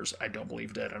brothers, I don't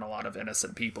believe did, and a lot of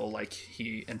innocent people, like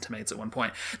he intimates at one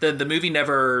point. The movie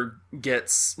never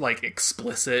gets like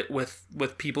explicit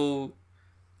with people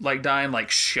like dying,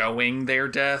 like showing their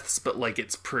deaths, but like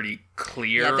it's pretty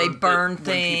clear. Yeah, they burn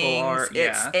things. People are,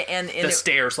 and the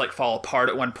stairs like fall apart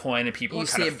at one point, and people are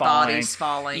kind of falling. Bodies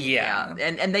falling. Yeah.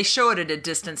 And they show it at a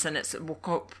distance, and it's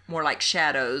more like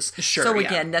shadows. Sure. So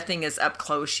again, nothing is up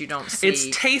close. You don't see.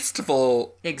 It's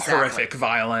tasteful, horrific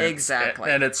violence. Exactly.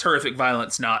 And it's horrific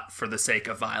violence not for the sake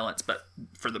of violence, but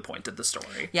for the point of the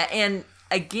story. Yeah, and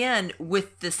again,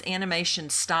 with this animation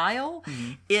style,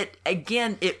 it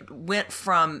went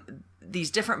from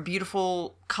these different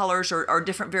beautiful colors or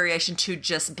different variation to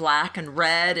just black and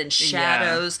red and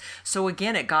shadows. Yeah. So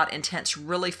again, it got intense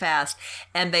really fast.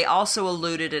 And they also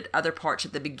alluded at other parts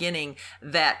at the beginning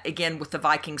that, again, with the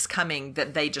Vikings coming,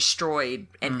 that they destroyed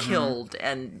and killed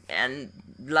and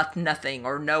left nothing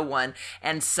or no one.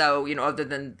 And so, other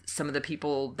than some of the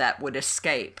people that would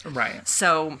escape. Right.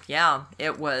 So, yeah,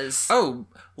 it was... Oh,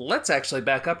 let's actually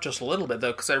back up just a little bit,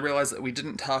 though, because I realized that we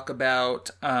didn't talk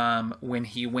about when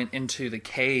he went into the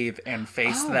cave and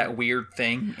faced that weird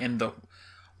thing in the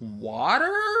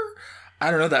water.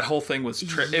 I don't know, that whole thing was...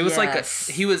 It was like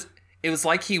it was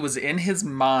like he was in his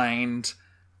mind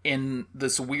in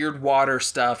this weird water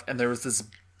stuff, and there was this...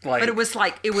 Like, but it was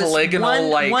polygonal,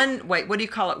 one. Wait, what do you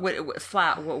call it?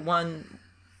 Flat. One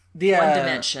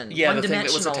dimension. Yeah, one the thing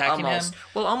that was attacking almost. him.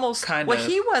 Well, almost. Kind of. Well,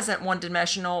 he wasn't one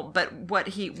dimensional, but what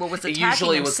was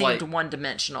attacking him seemed one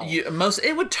dimensional.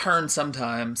 It would turn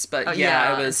sometimes, but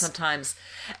it was sometimes.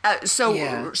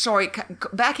 Sorry,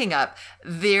 backing up.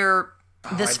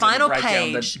 This final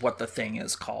page. What the thing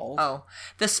is called? Oh,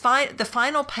 the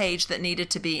final page that needed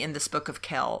to be in this book of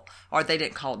Kel, or they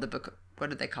didn't call it the book. What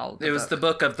did they call it? It was the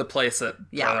book of the place that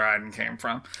Brother Aiden came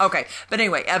from. Okay, but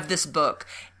anyway, of this book,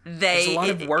 there's a lot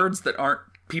of words that aren't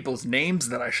people's names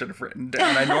that I should have written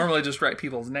down. I normally just write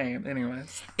people's name,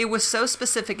 anyways. It was so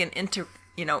specific and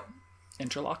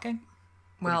interlocking.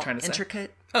 Well,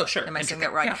 intricate. Oh, sure. Am I saying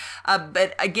that right? Yeah.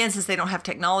 But again, since they don't have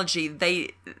technology,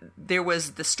 there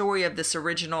was the story of this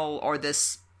original or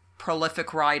this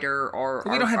prolific writer or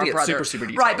We don't have to get brother. super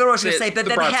detailed. Right, but I was going to say, but The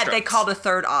then broad they strokes. called a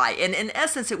third eye, and in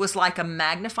essence, it was like a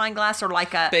magnifying glass or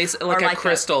like a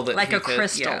crystal that like he a could-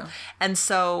 crystal. yeah. And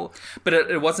so But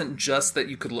it wasn't just that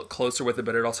you could look closer with it,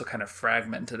 but it also kind of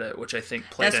fragmented it, which I think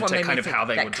played that's what into made kind me of think how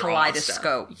they that would draw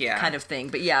kaleidoscope stuff. kind of thing.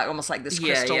 But yeah, almost like this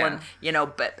Yeah, crystal, yeah. and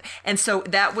and so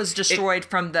that was destroyed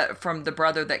from the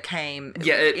brother that came.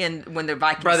 When the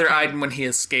Vikings Brother came. Aiden, when he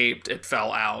escaped, it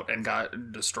fell out and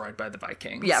got destroyed by the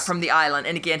Vikings. Yeah, from the island,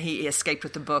 and again he escaped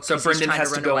with the book. So 'cause he's Brendan trying has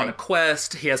to run go away. on a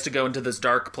quest. He has to go into this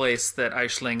dark place that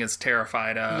Aisling is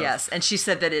terrified of. Yes, and she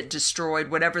said that it destroyed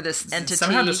whatever this entity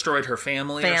Somehow destroyed her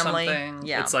family or something.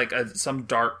 Yeah. It's like some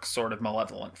dark sort of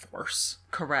malevolent force.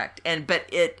 Correct. But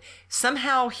it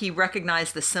somehow he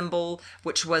recognized the symbol,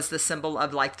 which was the symbol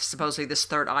of like supposedly this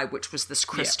third eye, which was this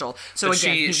crystal. So But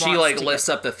again, she like lifts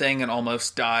up the thing and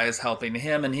almost dies helping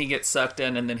him, and he gets sucked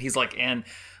in, and then he's like in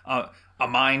a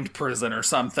mind prison or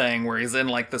something where he's in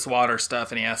like this water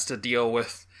stuff, and he has to deal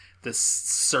with this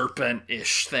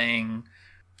serpent-ish thing.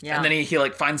 Yeah. And then he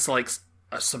like finds like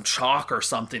some chalk or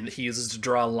something that he uses to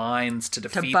draw lines to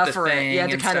defeat buffer the it. thing. Yeah,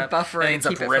 to and kind of stuff. buffer it and he and ends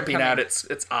keep up it from ripping out coming.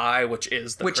 its eye, which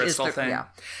is the crystal thing.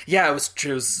 Yeah. It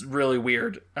was really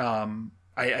weird.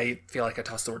 I feel like I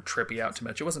tossed the word trippy out too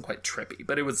much. It wasn't quite trippy,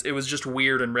 but it was just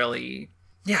weird and really,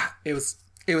 it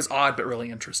was odd but really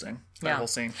interesting. That whole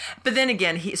scene. But then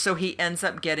again, he ends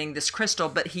up getting this crystal,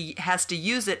 but he has to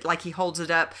use it, like he holds it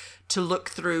up to look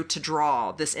through to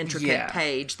draw this intricate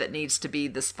page that needs to be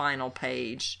this final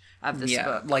page of this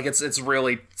book. Like it's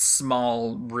really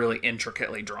small, really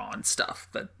intricately drawn stuff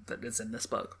that is in this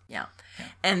book. Yeah.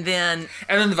 And then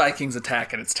the Vikings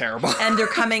attack, and it's terrible. and they're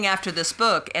coming after this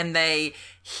book, and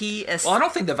Well, I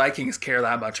don't think the Vikings care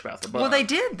that much about the book. Well, they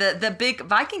did. The big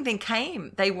Viking thing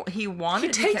came. He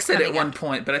wanted. He takes it at one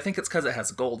point, but I think it's because it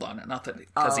has gold on it, not that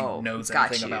because he knows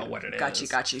anything about what it is.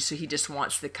 Got you. So he just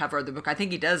wants the cover of the book. I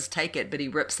think he does take it, but he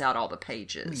rips out all the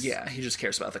pages. Yeah, he just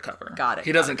cares about the cover. Got it.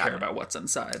 He doesn't care about what's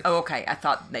inside. Oh, okay. I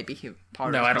thought maybe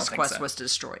part No, I of don't his think quest so. was to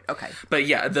destroy it. Okay. But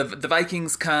yeah, the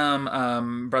Vikings come.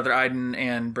 Brother Aiden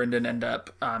and Brendan end up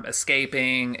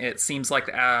escaping. It seems like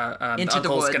the Into the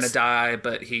uncle's woods. going to die,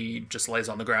 but he just lays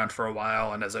on the ground for a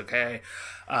while and is okay.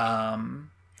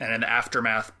 And in the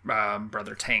aftermath,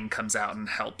 Brother Tang comes out and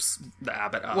helps the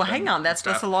abbot up. Well, hang on. That's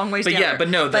a long ways But down yeah, there. but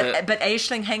no. But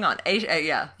Aisling, hang on.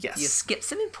 Yeah. Yes. You skipped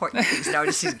some important things.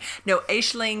 No,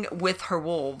 Aisling with her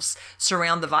wolves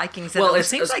surround the Vikings. And Well, it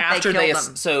seems like after they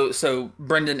killed them. So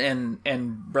Brendan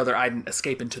and Brother Aiden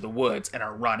escape into the woods and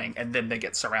are running, and then they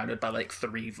get surrounded by like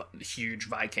three huge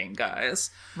Viking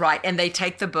guys. Right, and they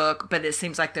take the book, but it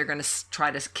seems like they're going to try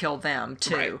to kill them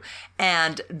too. Right.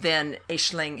 And then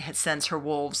Aisling sends her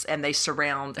wolves, and they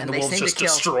surround, and the they wolves seem to just kill.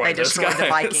 destroy They those destroy the guys.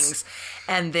 Vikings,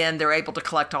 and then they're able to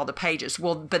collect all the pages.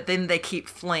 Well, but then they keep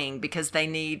fleeing because they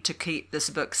need to keep this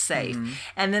book safe. Mm-hmm.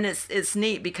 And then it's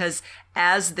neat because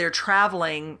as they're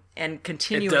traveling and It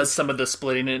continuing, does some of the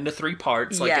splitting it into three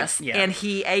parts. Like yes, yeah. and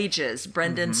he ages.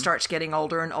 Brendan Mm-hmm. starts getting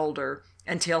older and older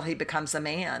until he becomes a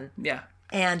man. Yeah.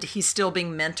 And he's still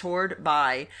being mentored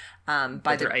by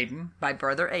Brother Aiden. by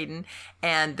Brother Aiden,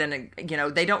 and then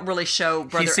they don't really show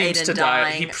Brother He seems Aiden to die.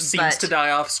 dying. He seems to die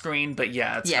off screen, but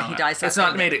yeah, it's Yeah, not, he dies It's off not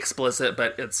screen. made explicit,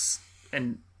 but it's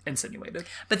insinuated.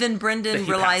 But then Brendan he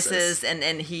realizes, and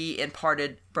he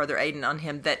imparted Brother Aiden on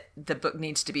him, that the book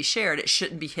needs to be shared. It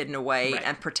shouldn't be hidden away Right.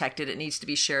 and protected. It needs to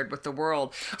be shared with the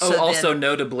world. Oh, So also then-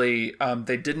 notably,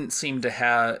 they didn't seem to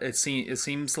have. It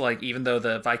seems like even though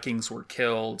the Vikings were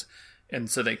killed, and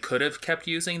so they could have kept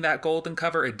using that golden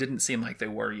cover, it didn't seem like they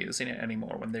were using it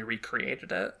anymore when they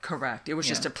recreated it. correct. It was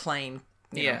just a plain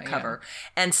Yeah, cover.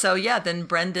 And so, then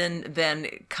Brendan then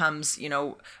comes,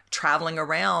 traveling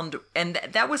around. And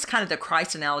that was kind of the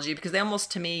Christ analogy, because they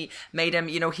almost, to me, made him,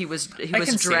 he was can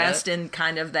see dressed it. in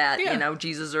kind of that, Yeah.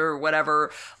 Jesus or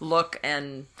whatever look,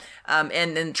 and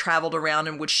then traveled around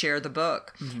and would share the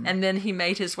book. And then he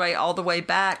made his way all the way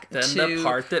back Then to the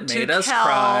part that to made us Kel.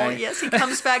 cry. Yes, he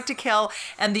comes back to Kel.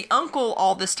 And the uncle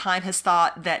all this time has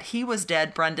thought that he was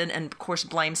dead, Brendan, and of course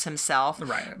blames himself.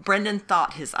 Right. Brendan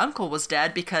thought his uncle was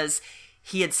dead because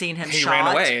he had seen him He shot, ran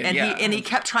away, and yeah. he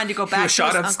kept trying to go back. He was to shot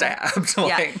his and uncle. stabbed.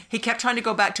 Yeah, he kept trying to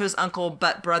go back to his uncle,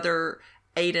 but Brother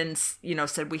Aiden,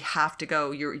 said, "We have to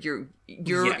go.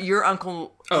 Your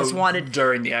uncle has wanted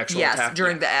during the actual attack.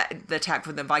 during the attack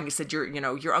from the Vikings. Said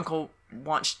your uncle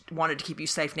wanted to keep you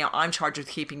safe. Now I'm charged with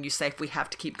keeping you safe. We have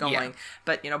to keep going." Yeah.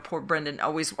 But poor Brendan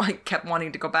always kept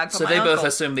wanting to go back. So they both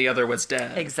assumed the other was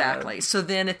dead. Exactly. So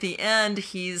then at the end,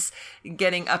 he's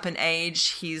getting up in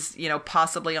age. He's,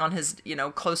 possibly on his,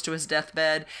 close to his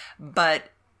deathbed. But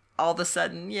all of a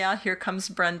sudden, here comes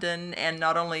Brendan, and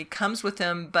not only comes with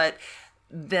him, but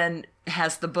then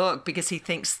has the book because he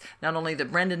thinks not only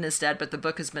that Brendan is dead, but the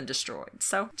book has been destroyed.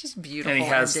 So just beautiful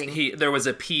ending. There was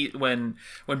a piece when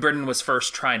Brendan was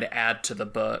first trying to add to the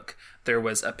book. There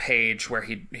was a page where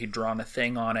he'd drawn a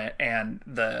thing on it, and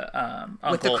the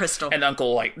uncle with the crystal, and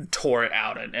uncle like tore it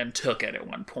out and took it at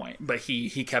one point. But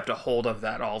he kept a hold of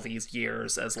that all these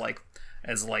years as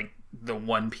the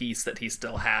one piece that he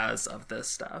still has of this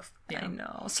stuff. Yeah. I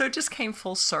know. So it just came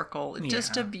full circle.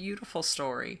 Just a beautiful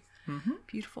story. Mm-hmm.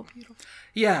 Beautiful.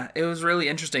 Yeah, it was really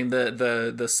interesting.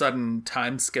 The sudden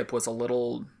time skip was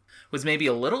maybe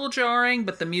a little jarring,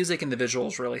 but the music and the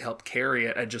visuals really helped carry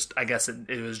it. I guess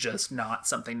it was just not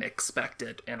something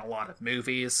expected in a lot of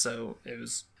movies, so it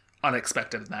was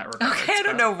unexpected in that regard. Okay, I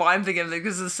don't know why I'm thinking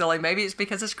this is silly. Maybe it's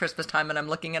because it's Christmas time and I'm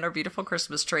looking at our beautiful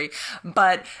Christmas tree.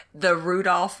 But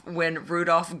when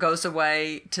Rudolph goes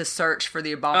away to search for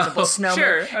the abominable snowman,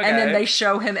 sure, okay. And then they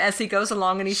show him as he goes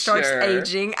along and he starts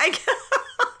aging.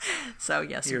 So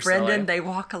yes, You're Brendan, silly. they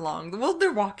walk along. Well,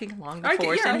 they're walking along the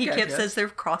forest, and he keeps as they're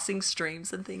crossing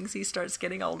streams and things. He starts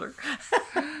getting older.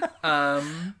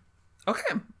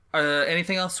 Okay.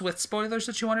 Anything else with spoilers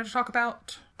that you wanted to talk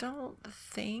about? Don't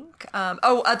think.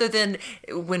 Other than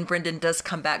when Brendan does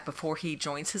come back before he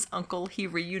joins his uncle, he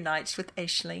reunites with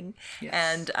Aisling. Yes.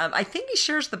 And I think he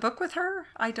shares the book with her.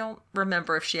 I don't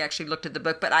remember if she actually looked at the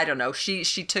book, but I don't know. She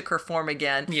took her form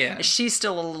again. Yeah. She's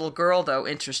still a little girl, though,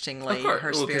 interestingly. Of course.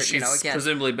 Her spirit, she's again.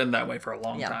 presumably been that way for a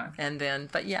long time. And then,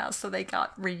 so they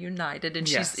got reunited. And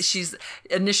Yes. she's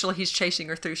initially he's chasing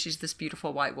her through. She's this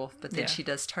beautiful white wolf, but then she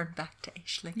does turn back to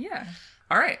Aisling. Yeah.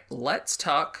 All right, let's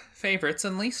talk favorites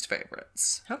and least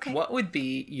favorites. Okay. What would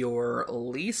be your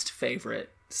least favorite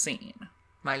scene?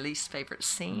 My least favorite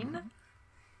scene?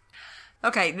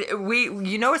 Okay,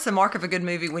 it's the mark of a good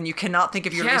movie when you cannot think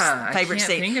of your least favorite I can't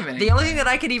scene. Think of the only thing that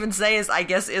I could even say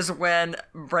is when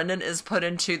Brendan is put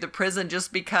into the prison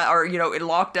just because, or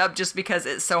locked up just because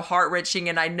it's so heart-wrenching,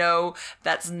 and I know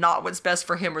that's not what's best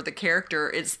for him or the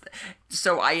character.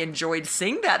 So I enjoyed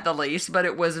seeing that the least, but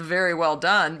it was very well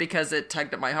done because it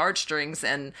tugged at my heartstrings,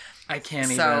 and I can't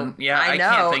so, even. Yeah, I know.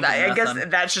 can't think of I guess nothing.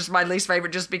 that's just my least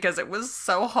favorite, just because it was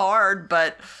so hard,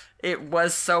 but it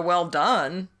was so well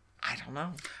done. I don't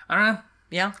know.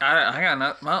 Yeah. I got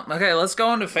no. Well, okay, let's go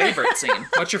on to favorite scene.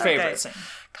 What's your favorite scene?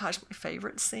 Gosh, my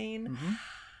favorite scene? Mm-hmm.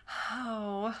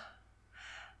 Oh.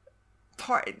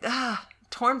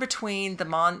 Torn between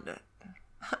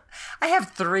I have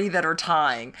three that are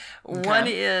tying. Okay. One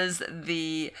is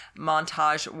the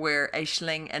montage where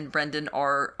Aisling and Brendan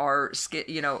are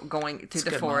going through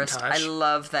the forest. montage. I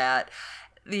love that.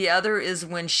 The other is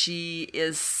when she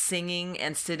is singing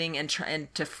and sitting and trying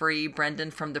to free Brendan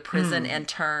from the prison and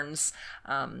turns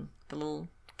the little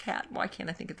cat. Why can't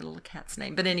I think of the little cat's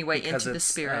name? But anyway, Because into the it's,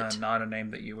 spirit. not a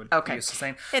name that you would use the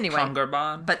same. Anyway,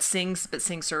 Congarban. but sings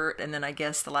her, and then I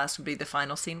guess the last would be the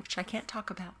final scene, which I can't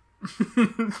talk about.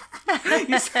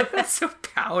 You said that so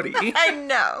pouty. I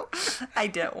know. I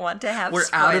don't want to have We're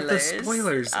spoilers. out of the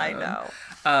spoilers I zone. know.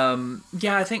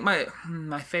 Yeah, I think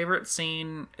my favorite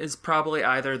scene is probably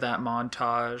either that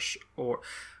montage or,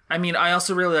 I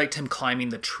also really liked him climbing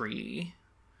the tree,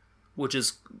 which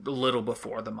is a little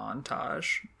before the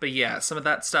montage. But yeah, some of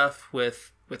that stuff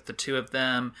with the two of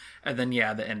them, and then the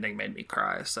ending made me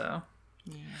cry. So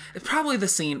it's probably the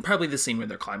scene where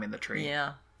they're climbing the tree.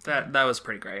 Yeah. That was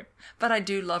pretty great. But I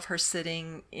do love her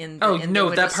sitting in the Oh, in no,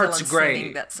 the that windowsill part's and great.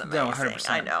 singing. That's amazing. No, 100%.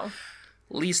 I know.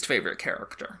 Least favorite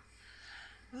character.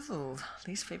 Ooh,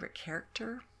 least favorite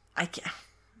character? I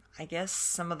guess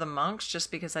some of the monks, just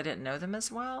because I didn't know them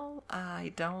as well.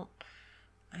 I didn't,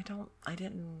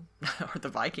 or the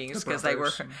Vikings, because they were,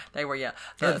 the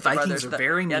The Vikings brothers, are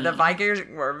very mean. Yeah, the Vikings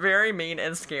were very mean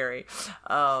and scary.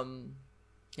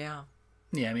 Yeah.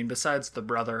 Yeah, besides the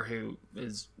brother who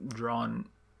is drawn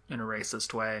in a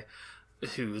racist way,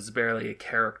 who is barely a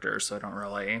character, so I don't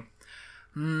really...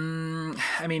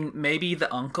 maybe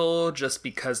the uncle, just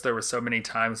because there were so many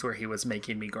times where he was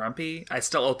making me grumpy. I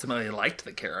still ultimately liked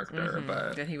the character,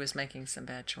 but... That he was making some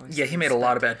bad choices. Yeah, he made a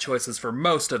lot of bad choices for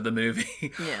most of the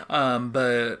movie. Yeah.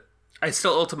 But I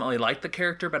still ultimately liked the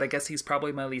character, but I guess he's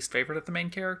probably my least favorite of the main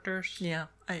characters. Yeah,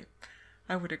 I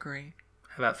would agree.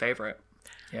 How about favorite?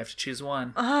 You have to choose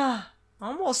one.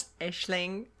 Almost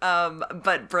Aisling,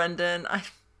 but Brendan,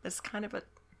 it's kind of a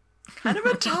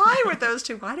tie with those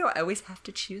two. Why do I always have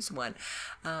to choose one?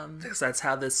 Because that's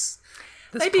how this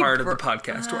Maybe part of the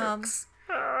podcast works.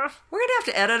 We're gonna have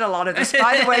to edit a lot of this,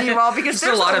 by the way, you all, because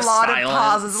there's a lot of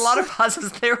pauses. A lot of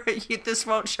pauses there. This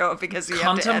won't show up because you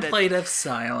have to edit. Contemplative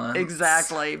silence.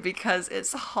 Exactly, because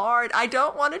it's hard. I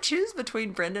don't want to choose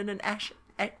between Brendan and Ashley.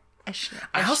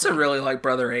 I also really like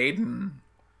Brother Aiden.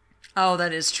 Oh,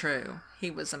 that is true.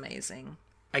 He was amazing.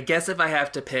 I guess if I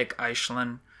have to pick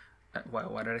Aisling,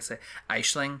 what did I say?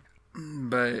 Aisling,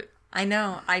 but I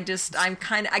know. I'm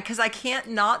kind of, because I can't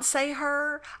not say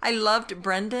her. I loved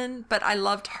Brendan, but I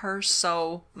loved her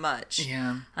so much.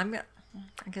 yeah. I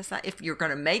guess that if you're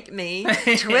going to make me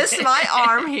twist my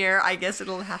arm here, I guess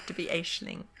it'll have to be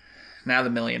Aisling. Now the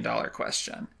 $1 million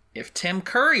question. If Tim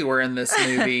Curry were in this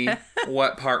movie,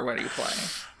 what part would he play?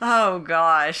 Oh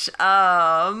gosh.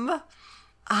 I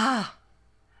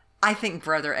think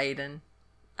Brother Aiden.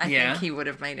 I think he would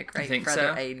have made a great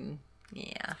Brother Aiden.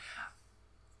 Yeah.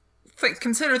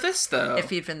 Consider this, though. If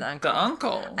he'd been the uncle. The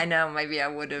uncle. I know, maybe I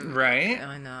would have. Right?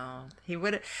 I know. He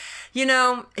would have.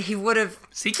 He would have.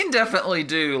 So he can definitely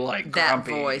do, like, that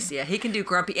grumpy. voice. Yeah, he can do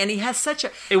grumpy. And he has such a...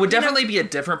 It would definitely be a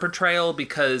different portrayal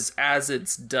because as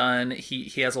it's done, he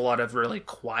has a lot of really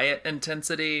quiet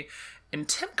intensity. And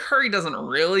Tim Curry doesn't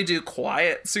really do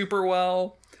quiet super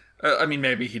well. I mean,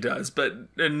 maybe he does, but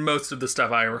in most of the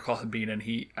stuff I recall him being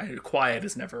in, quiet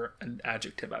is never an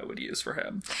adjective I would use for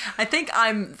him. I think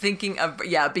I'm thinking of,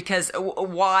 because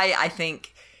why I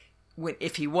think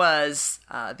if he was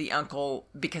the uncle,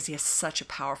 because he has such a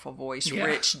powerful voice,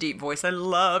 rich, deep voice. I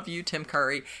love you, Tim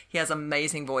Curry. He has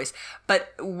amazing voice.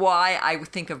 But why I would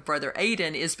think of Brother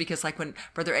Aiden is because, like, when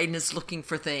Brother Aiden is looking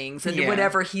for things and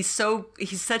whatever, he's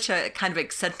such a kind of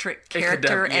eccentric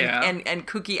character and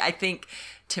kooky. I think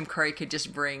Tim Curry could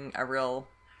just bring a real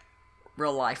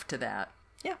life to that.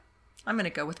 Yeah, I'm going to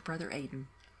go with Brother Aiden.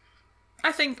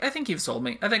 I think you've sold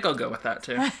me. I think I'll go with that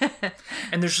too.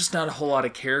 And there's just not a whole lot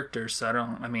of characters,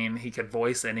 so he could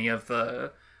voice any of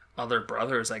the other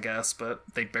brothers, I guess, but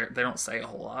they don't say a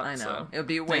whole lot. I know. So. It would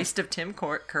be a waste of Tim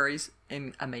Curry's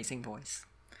amazing voice.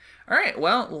 All right,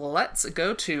 well, let's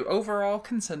go to overall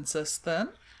consensus then.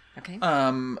 Okay.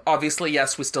 Obviously,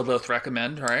 yes, we still both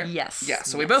recommend, right? Yes. Yeah,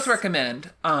 so we both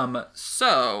recommend.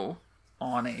 So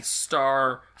on a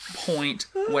star point,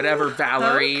 whatever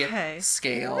Valerie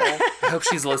scale. I hope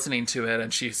she's listening to it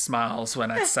and she smiles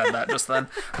when I said that just then.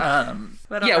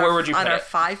 Where would you put it? On our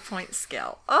 5-point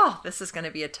scale. Oh, this is going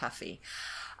to be a toughie.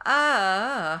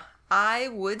 I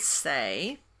would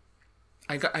say...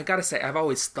 I gotta say, I've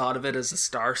always thought of it as a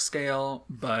star scale,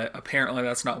 but apparently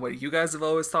that's not what you guys have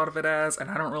always thought of it as, and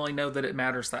I don't really know that it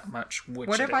matters that much which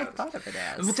What it have I is. thought of it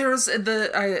as? Well, there was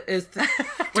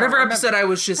whatever episode I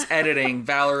was just editing,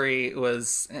 Valerie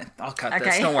was... I'll cut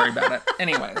this, don't worry about it.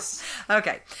 Anyways.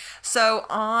 Okay, so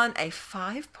on a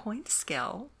 5-point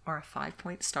scale, or a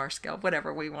 5-point star scale,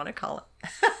 whatever we want to call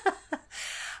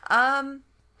it,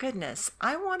 goodness,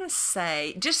 I want to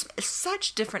say just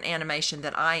such different animation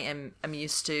that I am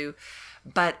used to,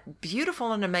 but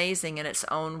beautiful and amazing in its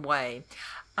own way.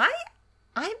 I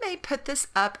may put this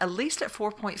up at least at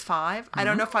 4.5. I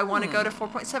don't know if I want to go to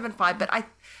 4.75, but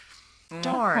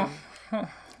darn.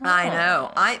 I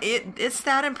know. It's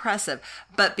that impressive.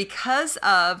 But because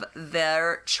of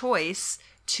their choice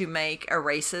to make a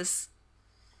racist,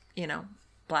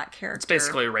 black character. It's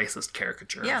basically a racist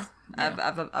caricature.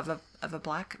 Of a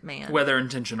black man. Whether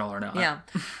intentional or not. Yeah.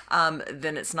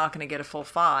 Then it's not going to get a full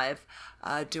 5.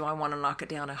 Do I want to knock it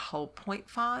down a whole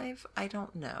 0.5? I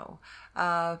don't know.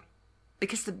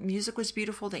 Because the music was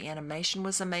beautiful, the animation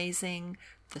was amazing,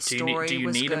 the story was good. Do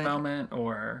you need a moment,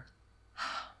 or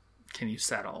can you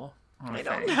settle? I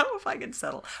don't know if I can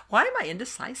settle. Why am I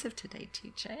indecisive today,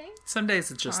 TJ? Some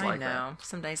days it's just like that. I know.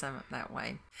 Some days I'm that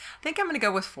way. I think I'm going to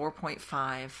go with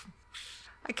 4.5.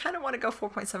 I kind of want to go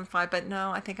 4.75, but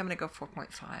no, I think I'm going to go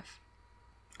 4.5.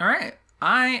 All right.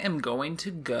 I am going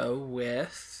to go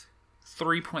with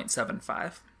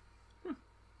 3.75.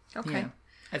 Okay. Yeah.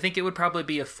 I think it would probably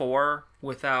be a 4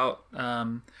 without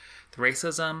the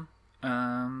racism.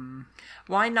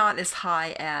 Why not as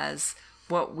high as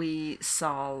what we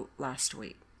saw last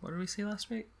week? What did we see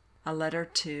last week? A Letter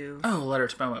to... Oh, A Letter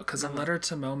to Momo. Because A Letter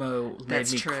to Momo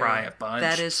made me cry a bunch.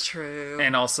 That is true.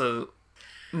 And also...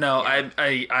 No, yeah.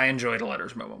 I enjoyed A Letter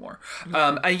to Momo more.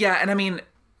 And I mean,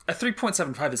 a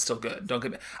 3.75 is still good. Don't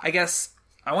get me... I guess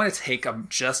I want to take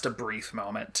just a brief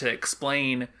moment to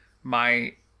explain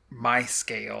my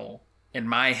scale in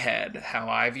my head, how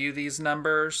I view these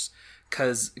numbers,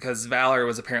 because Valerie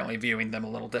was apparently viewing them a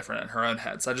little different in her own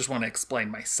head. So I just want to explain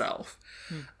myself.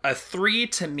 A 3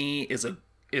 to me is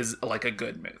like a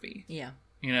good movie. Yeah.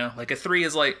 Like a 3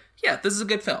 is like, yeah, this is a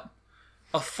good film.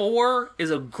 A 4 is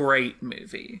a great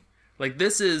movie. Like,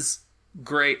 this is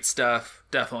great stuff,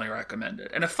 definitely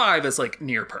recommended. And a 5 is like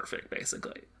near perfect,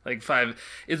 basically. Like 5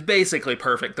 is basically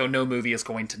perfect, though no movie is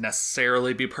going to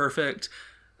necessarily be perfect.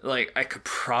 Like, I could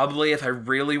probably, if I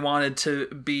really wanted to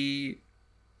be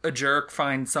a jerk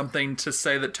find something to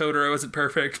say that Totoro isn't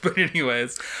perfect, but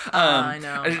anyways, I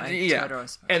know. yeah.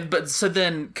 But so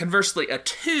then conversely, a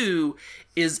 2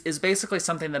 is basically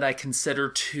something that I consider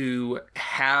to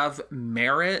have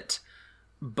merit,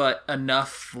 but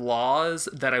enough flaws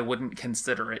that I wouldn't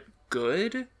consider it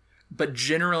good. But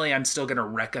generally, I'm still going to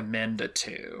recommend a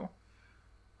 2.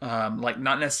 Like,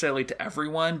 not necessarily to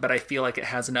everyone, but I feel like it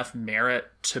has enough merit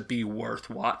to be worth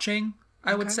watching,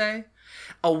 I would say.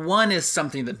 A 1 is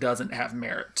something that doesn't have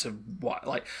merit to watch.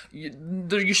 Like,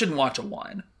 you shouldn't watch a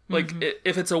 1. Like,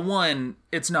 if it's a 1,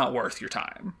 it's not worth your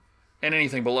time. And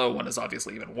anything below 1 is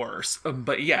obviously even worse.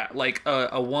 But yeah, like,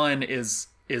 a 1 is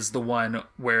the one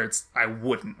where I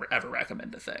wouldn't ever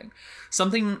recommend a thing.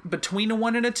 Something between a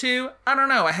 1 and a 2, I don't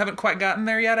know. I haven't quite gotten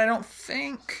there yet, I don't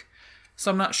think. So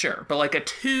I'm not sure. But like a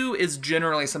 2 is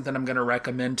generally something I'm going to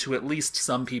recommend to at least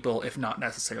some people, if not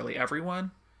necessarily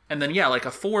everyone. And then, yeah, like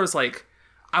a 4 is like,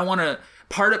 I want to,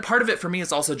 part of it for me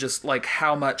is also just like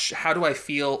how do I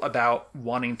feel about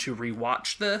wanting to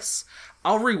rewatch this?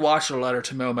 I'll rewatch A Letter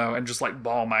to Momo and just like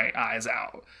bawl my eyes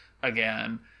out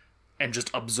again and just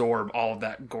absorb all of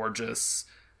that gorgeous,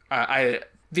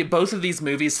 both of these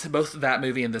movies, both that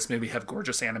movie and this movie have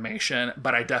gorgeous animation,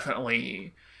 but I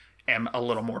definitely am a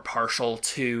little more partial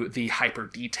to the hyper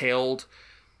detailed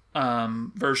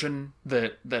version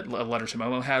that A Letter to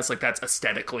Momo has. Like, that's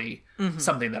aesthetically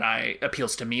something that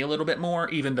appeals to me a little bit more,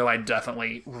 even though I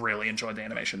definitely really enjoyed the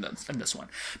animation in this one.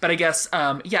 But I guess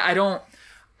I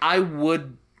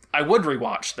would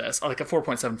rewatch this. Like, a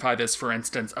 4.75 is, for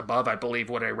instance, above, I believe,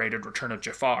 what I rated Return of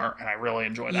Jafar, and I really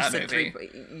enjoyed that movie.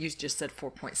 You just said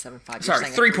 4.75. Sorry,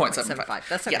 3.75.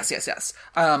 That's okay. Yes.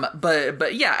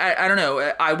 But yeah, I don't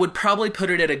know. I would probably put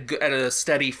it at a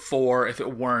steady 4 if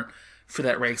it weren't for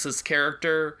that racist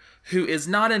character, who is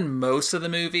not in most of the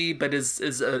movie, but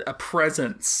is a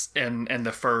presence in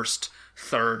the first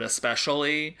third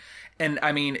especially. And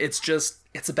I mean, it's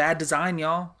a bad design,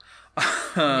 y'all.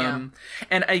 And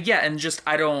just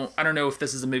I don't know if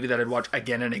this is a movie that I'd watch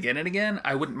again and again and again.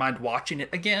 I wouldn't mind watching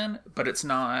it again, but it's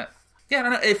not. Yeah, I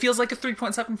don't know. It feels like a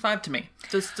 3.75 to me.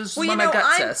 Just what my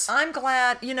gut says. I'm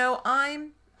glad.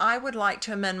 I would like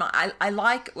to amend my. I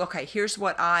like. Okay, here's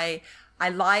what I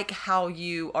like how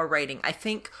you are rating. I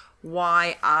think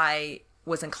why I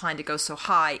was inclined to go so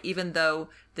high, even though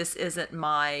this isn't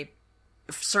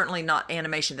certainly not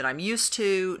animation that I'm used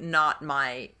to, not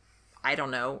my. I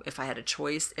don't know if I had a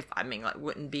choice.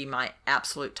 Wouldn't be my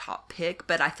absolute top pick,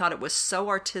 but I thought it was so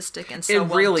artistic and so well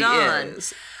done. It really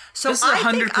is. So this is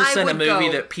 100% a movie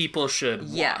that people should watch.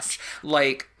 Yes.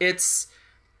 Like,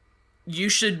 you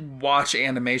should watch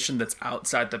animation that's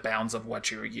outside the bounds of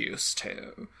what you're used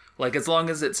to. Like, as long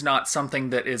as it's not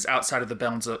something that is outside of the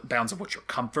bounds of what you're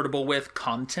comfortable with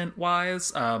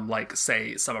content-wise, like,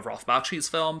 say, some of Ralph Bakshi's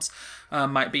films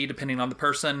might be, depending on the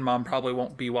person. Mom probably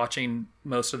won't be watching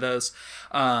most of those.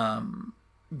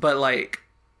 But, like,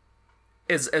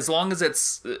 as long as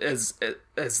it's as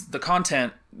the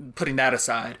content, putting that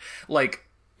aside, like,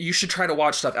 you should try to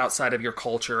watch stuff outside of your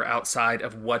culture, outside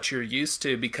of what you're used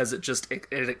to, because it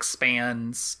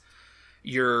expands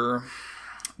your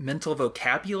mental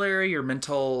vocabulary, your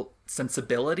mental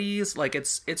sensibilities. Like,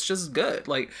 it's just good.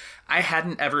 Like, I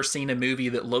hadn't ever seen a movie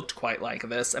that looked quite like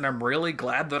this, and I'm really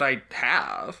glad that I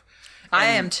have. I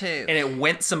am too. And it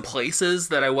went some places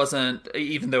that I wasn't,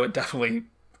 even though it definitely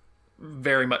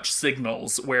very much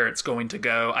signals where it's going to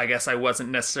go. I guess I wasn't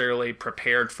necessarily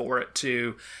prepared for it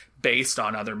to, based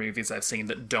on other movies I've seen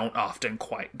that don't often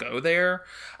quite go there.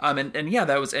 And yeah,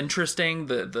 that was interesting.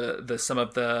 The some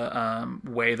of the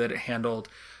way that it handled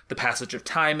the passage of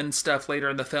time and stuff later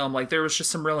in the film. Like, there was just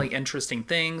some really interesting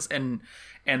things. And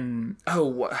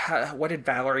what did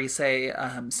Valerie say?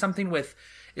 Something with,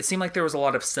 it seemed like there was a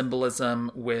lot of symbolism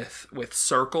with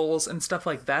circles and stuff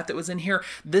like that was in here.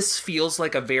 This feels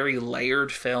like a very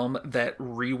layered film that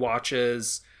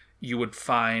rewatches, you would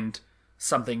find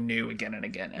something new again and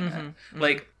again in it.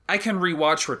 Like, I can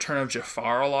rewatch Return of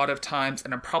Jafar a lot of times,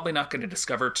 and I'm probably not going to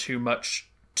discover too much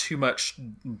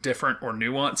different or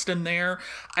nuanced in there.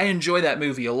 I enjoy that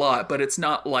movie a lot, but it's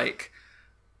not like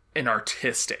an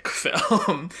artistic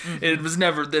film. It was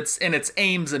never, and its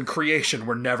aims and creation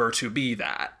were never to be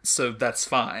that, so that's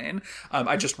fine.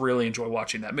 I just really enjoy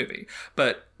watching that movie.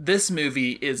 But this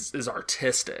movie is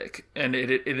artistic, and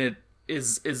it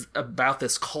is about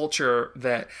this culture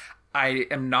that I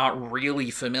am not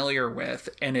really familiar with,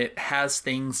 and it has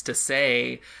things to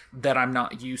say that I'm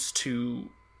not used to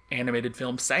animated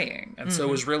films saying. And so it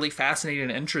was really fascinating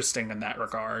and interesting in that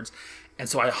regards. And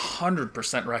so I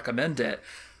 100% recommend it.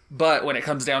 But when it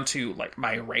comes down to, like,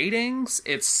 my ratings,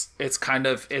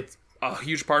 a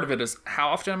huge part of it is how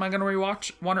often am I going to want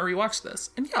to rewatch this?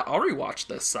 And yeah, I'll rewatch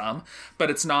this some, but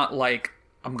it's not like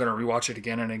I'm going to rewatch it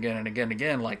again and again and again and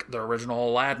again, like the original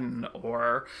Aladdin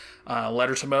or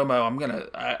Letter to Momo.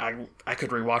 I could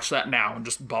rewatch that now and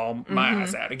just bawl my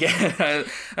eyes out again.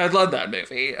 I love that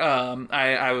movie.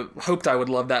 I hoped I would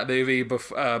love that movie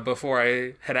before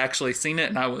I had actually seen it,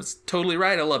 and I was totally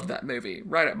right. I loved that movie.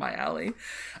 Right up my alley.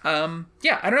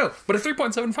 Yeah, I don't know. But a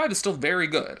 3.75 is still very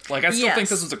good. Like, I still think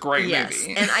this is a great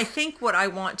movie. And I think what I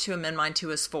want to amend mine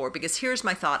to is 4, because here's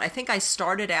my thought. I think I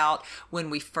started out when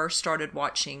we first started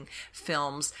watching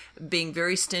films being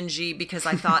very stingy, because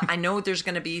I thought, I know there's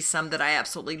going to be some that I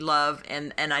absolutely love,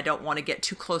 and I don't want to get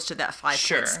too close to that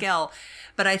 5-point scale.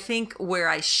 But I think where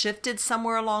I shifted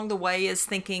somewhere along the way is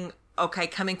thinking, okay,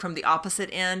 coming from the opposite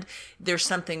end, there's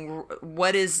something,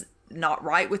 what is not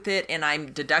right with it, and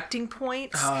I'm deducting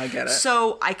points. Oh, I get it.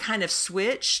 So I kind of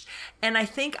switched, and I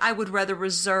think I would rather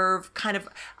reserve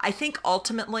I think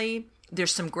ultimately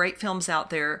there's some great films out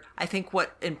there. I think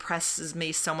what impresses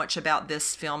me so much about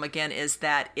this film, again, is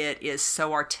that it is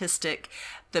so artistic.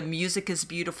 The music is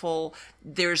beautiful.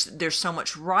 There's so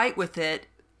much right with it,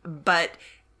 but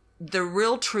the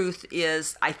real truth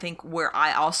is, I think where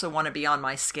I also want to be on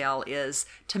my scale is,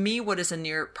 to me, what is a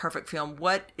near perfect film?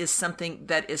 What is something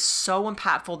that is so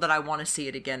impactful that I want to see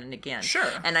it again and again? Sure.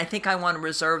 And I think I want to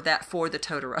reserve that for the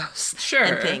Totoros sure.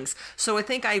 and things. So I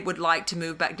think I would like to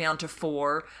move back down to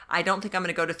 4. I don't think I'm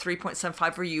going to go to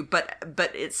 3.75 for you, but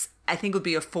it's, I think it would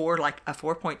be a 4, like a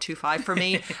 4.25 for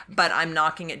me, but I'm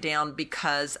knocking it down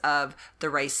because of the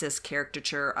racist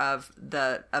caricature of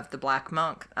the black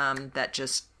monk, that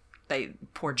just,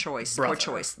 poor choice,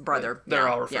 brother. They're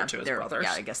all referred to as brothers.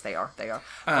 Yeah, I guess they are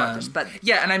brothers. But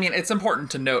yeah, and I mean, it's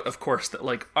important to note, of course, that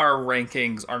like our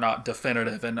rankings are not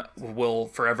definitive and will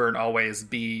forever and always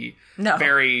be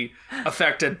very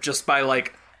affected just by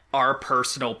like our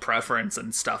personal preference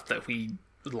and stuff that we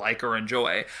like or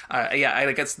enjoy.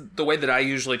 I guess the way that I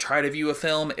usually try to view a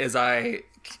film is I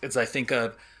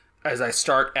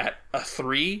start at a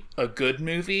 3, a good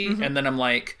movie, and then I'm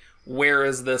like, where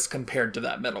is this compared to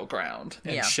that middle ground,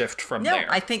 and shift from there.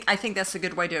 I think that's a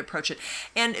good way to approach it.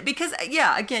 And because,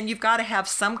 again, you've got to have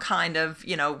some kind of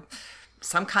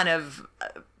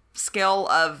scale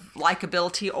of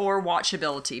likability or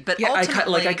watchability. But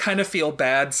ultimately, I kind of feel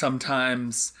bad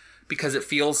sometimes because it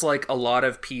feels like a lot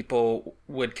of people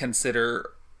would consider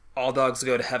All Dogs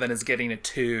Go to Heaven as getting a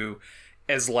 2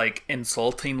 as like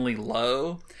insultingly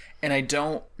low. And I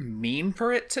don't mean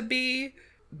for it to be.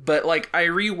 But like I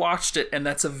rewatched it, and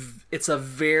it's a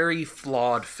very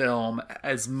flawed film.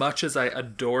 As much as I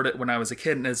adored it when I was a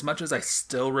kid, and as much as I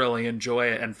still really enjoy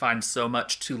it and find so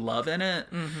much to love in it,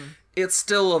 it's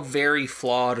still a very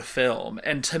flawed film.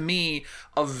 And to me,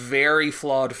 a very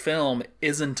flawed film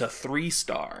isn't a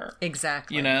 3-star.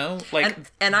 Exactly. You know,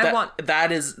 like,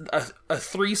 that is a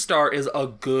 3-star is a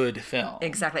good film.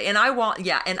 Exactly. And I want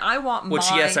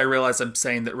which, yes, I realize I'm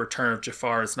saying that Return of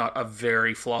Jafar is not a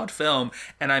very flawed film,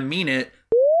 and I mean it.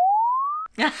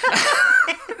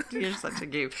 You're such a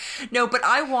goof. No, but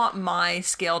I want my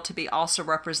scale to be also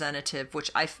representative,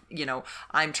 which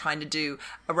I'm trying to do,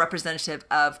 a representative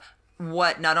of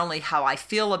what, not only how I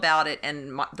feel about it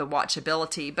and the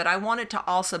watchability, but I want it to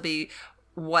also be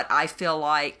what I feel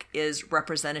like is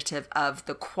representative of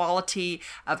the quality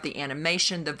of the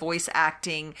animation, the voice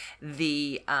acting,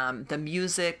 the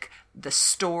music, the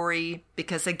story.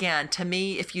 Because again, to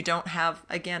me, if you don't have,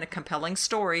 again, a compelling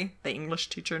story, the English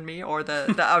teacher in me or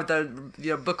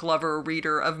the book lover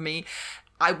reader of me,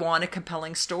 I want a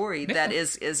compelling story that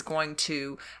is going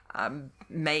to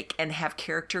make and have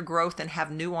character growth and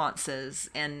have nuances,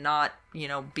 and not,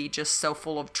 be just so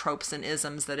full of tropes and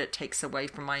isms that it takes away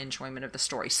from my enjoyment of the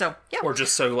story. So, yeah. Or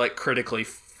just so like critically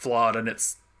flawed in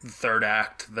its third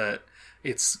act that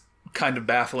it's kind of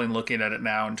baffling looking at it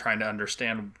now and trying to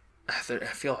understand. I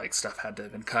feel like stuff had to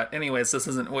have been cut. Anyways, this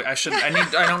isn't. I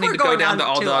don't need to go down the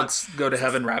All Dogs Go to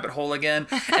Heaven rabbit hole again.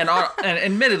 And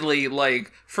admittedly,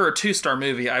 like for a 2-star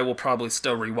movie, I will probably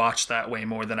still rewatch that way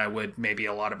more than I would maybe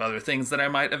a lot of other things that I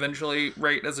might eventually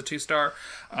rate as a 2-star.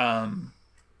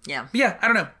 Yeah, I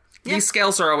don't know. Yeah. These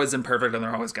scales are always imperfect, and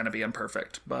they're always going to be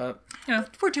imperfect. But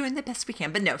we're doing the best we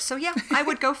can. But no, so yeah, I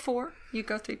would go 4. You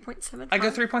go 3.75. I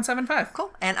go 3.75.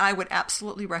 Cool, and I would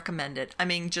absolutely recommend it. I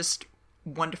mean, just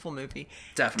wonderful movie.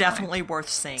 Definitely worth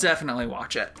seeing. Definitely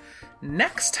watch it.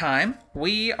 Next time,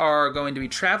 we are going to be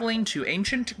traveling to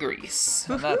ancient Greece.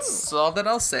 And that's all that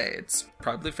I'll say. It's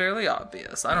probably fairly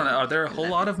obvious. I don't know. Are there a whole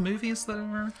lot of movies that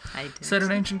are set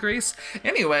in ancient Greece?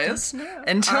 Anyways,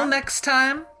 until next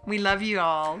time, we love you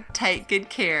all. Take good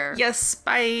care. Yes,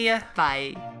 bye.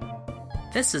 Bye.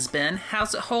 This has been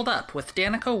How's It Hold Up with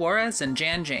Danica Juarez and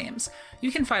Jan James.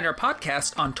 You can find our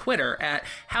podcast on Twitter at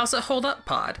How's It Hold Up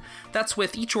Pod. That's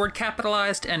with each word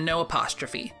capitalized and no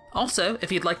apostrophe. Also,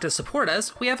 if you'd like to support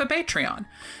us, we have a Patreon.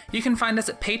 You can find us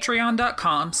at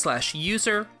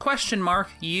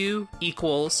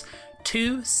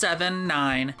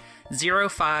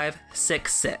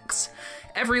patreon.com/user?U2790566.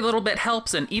 Every little bit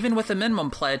helps, and even with a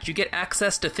minimum pledge, you get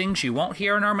access to things you won't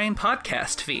hear in our main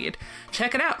podcast feed.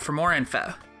 Check it out for more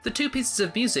info. The 2 pieces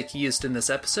of music used in this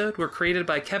episode were created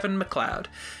by Kevin MacLeod.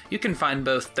 You can find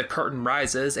both The Curtain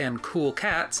Rises and Cool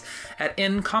Cats at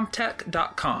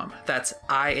incomptech.com. That's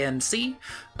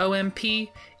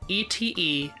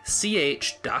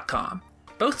INCOMPETECH.com.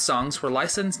 Both songs were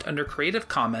licensed under Creative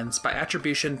Commons by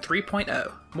Attribution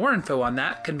 3.0. More info on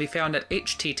that can be found at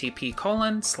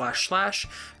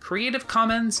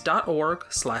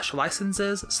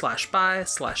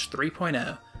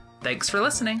http://creativecommons.org/licenses/by/3.0. Thanks for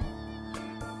listening.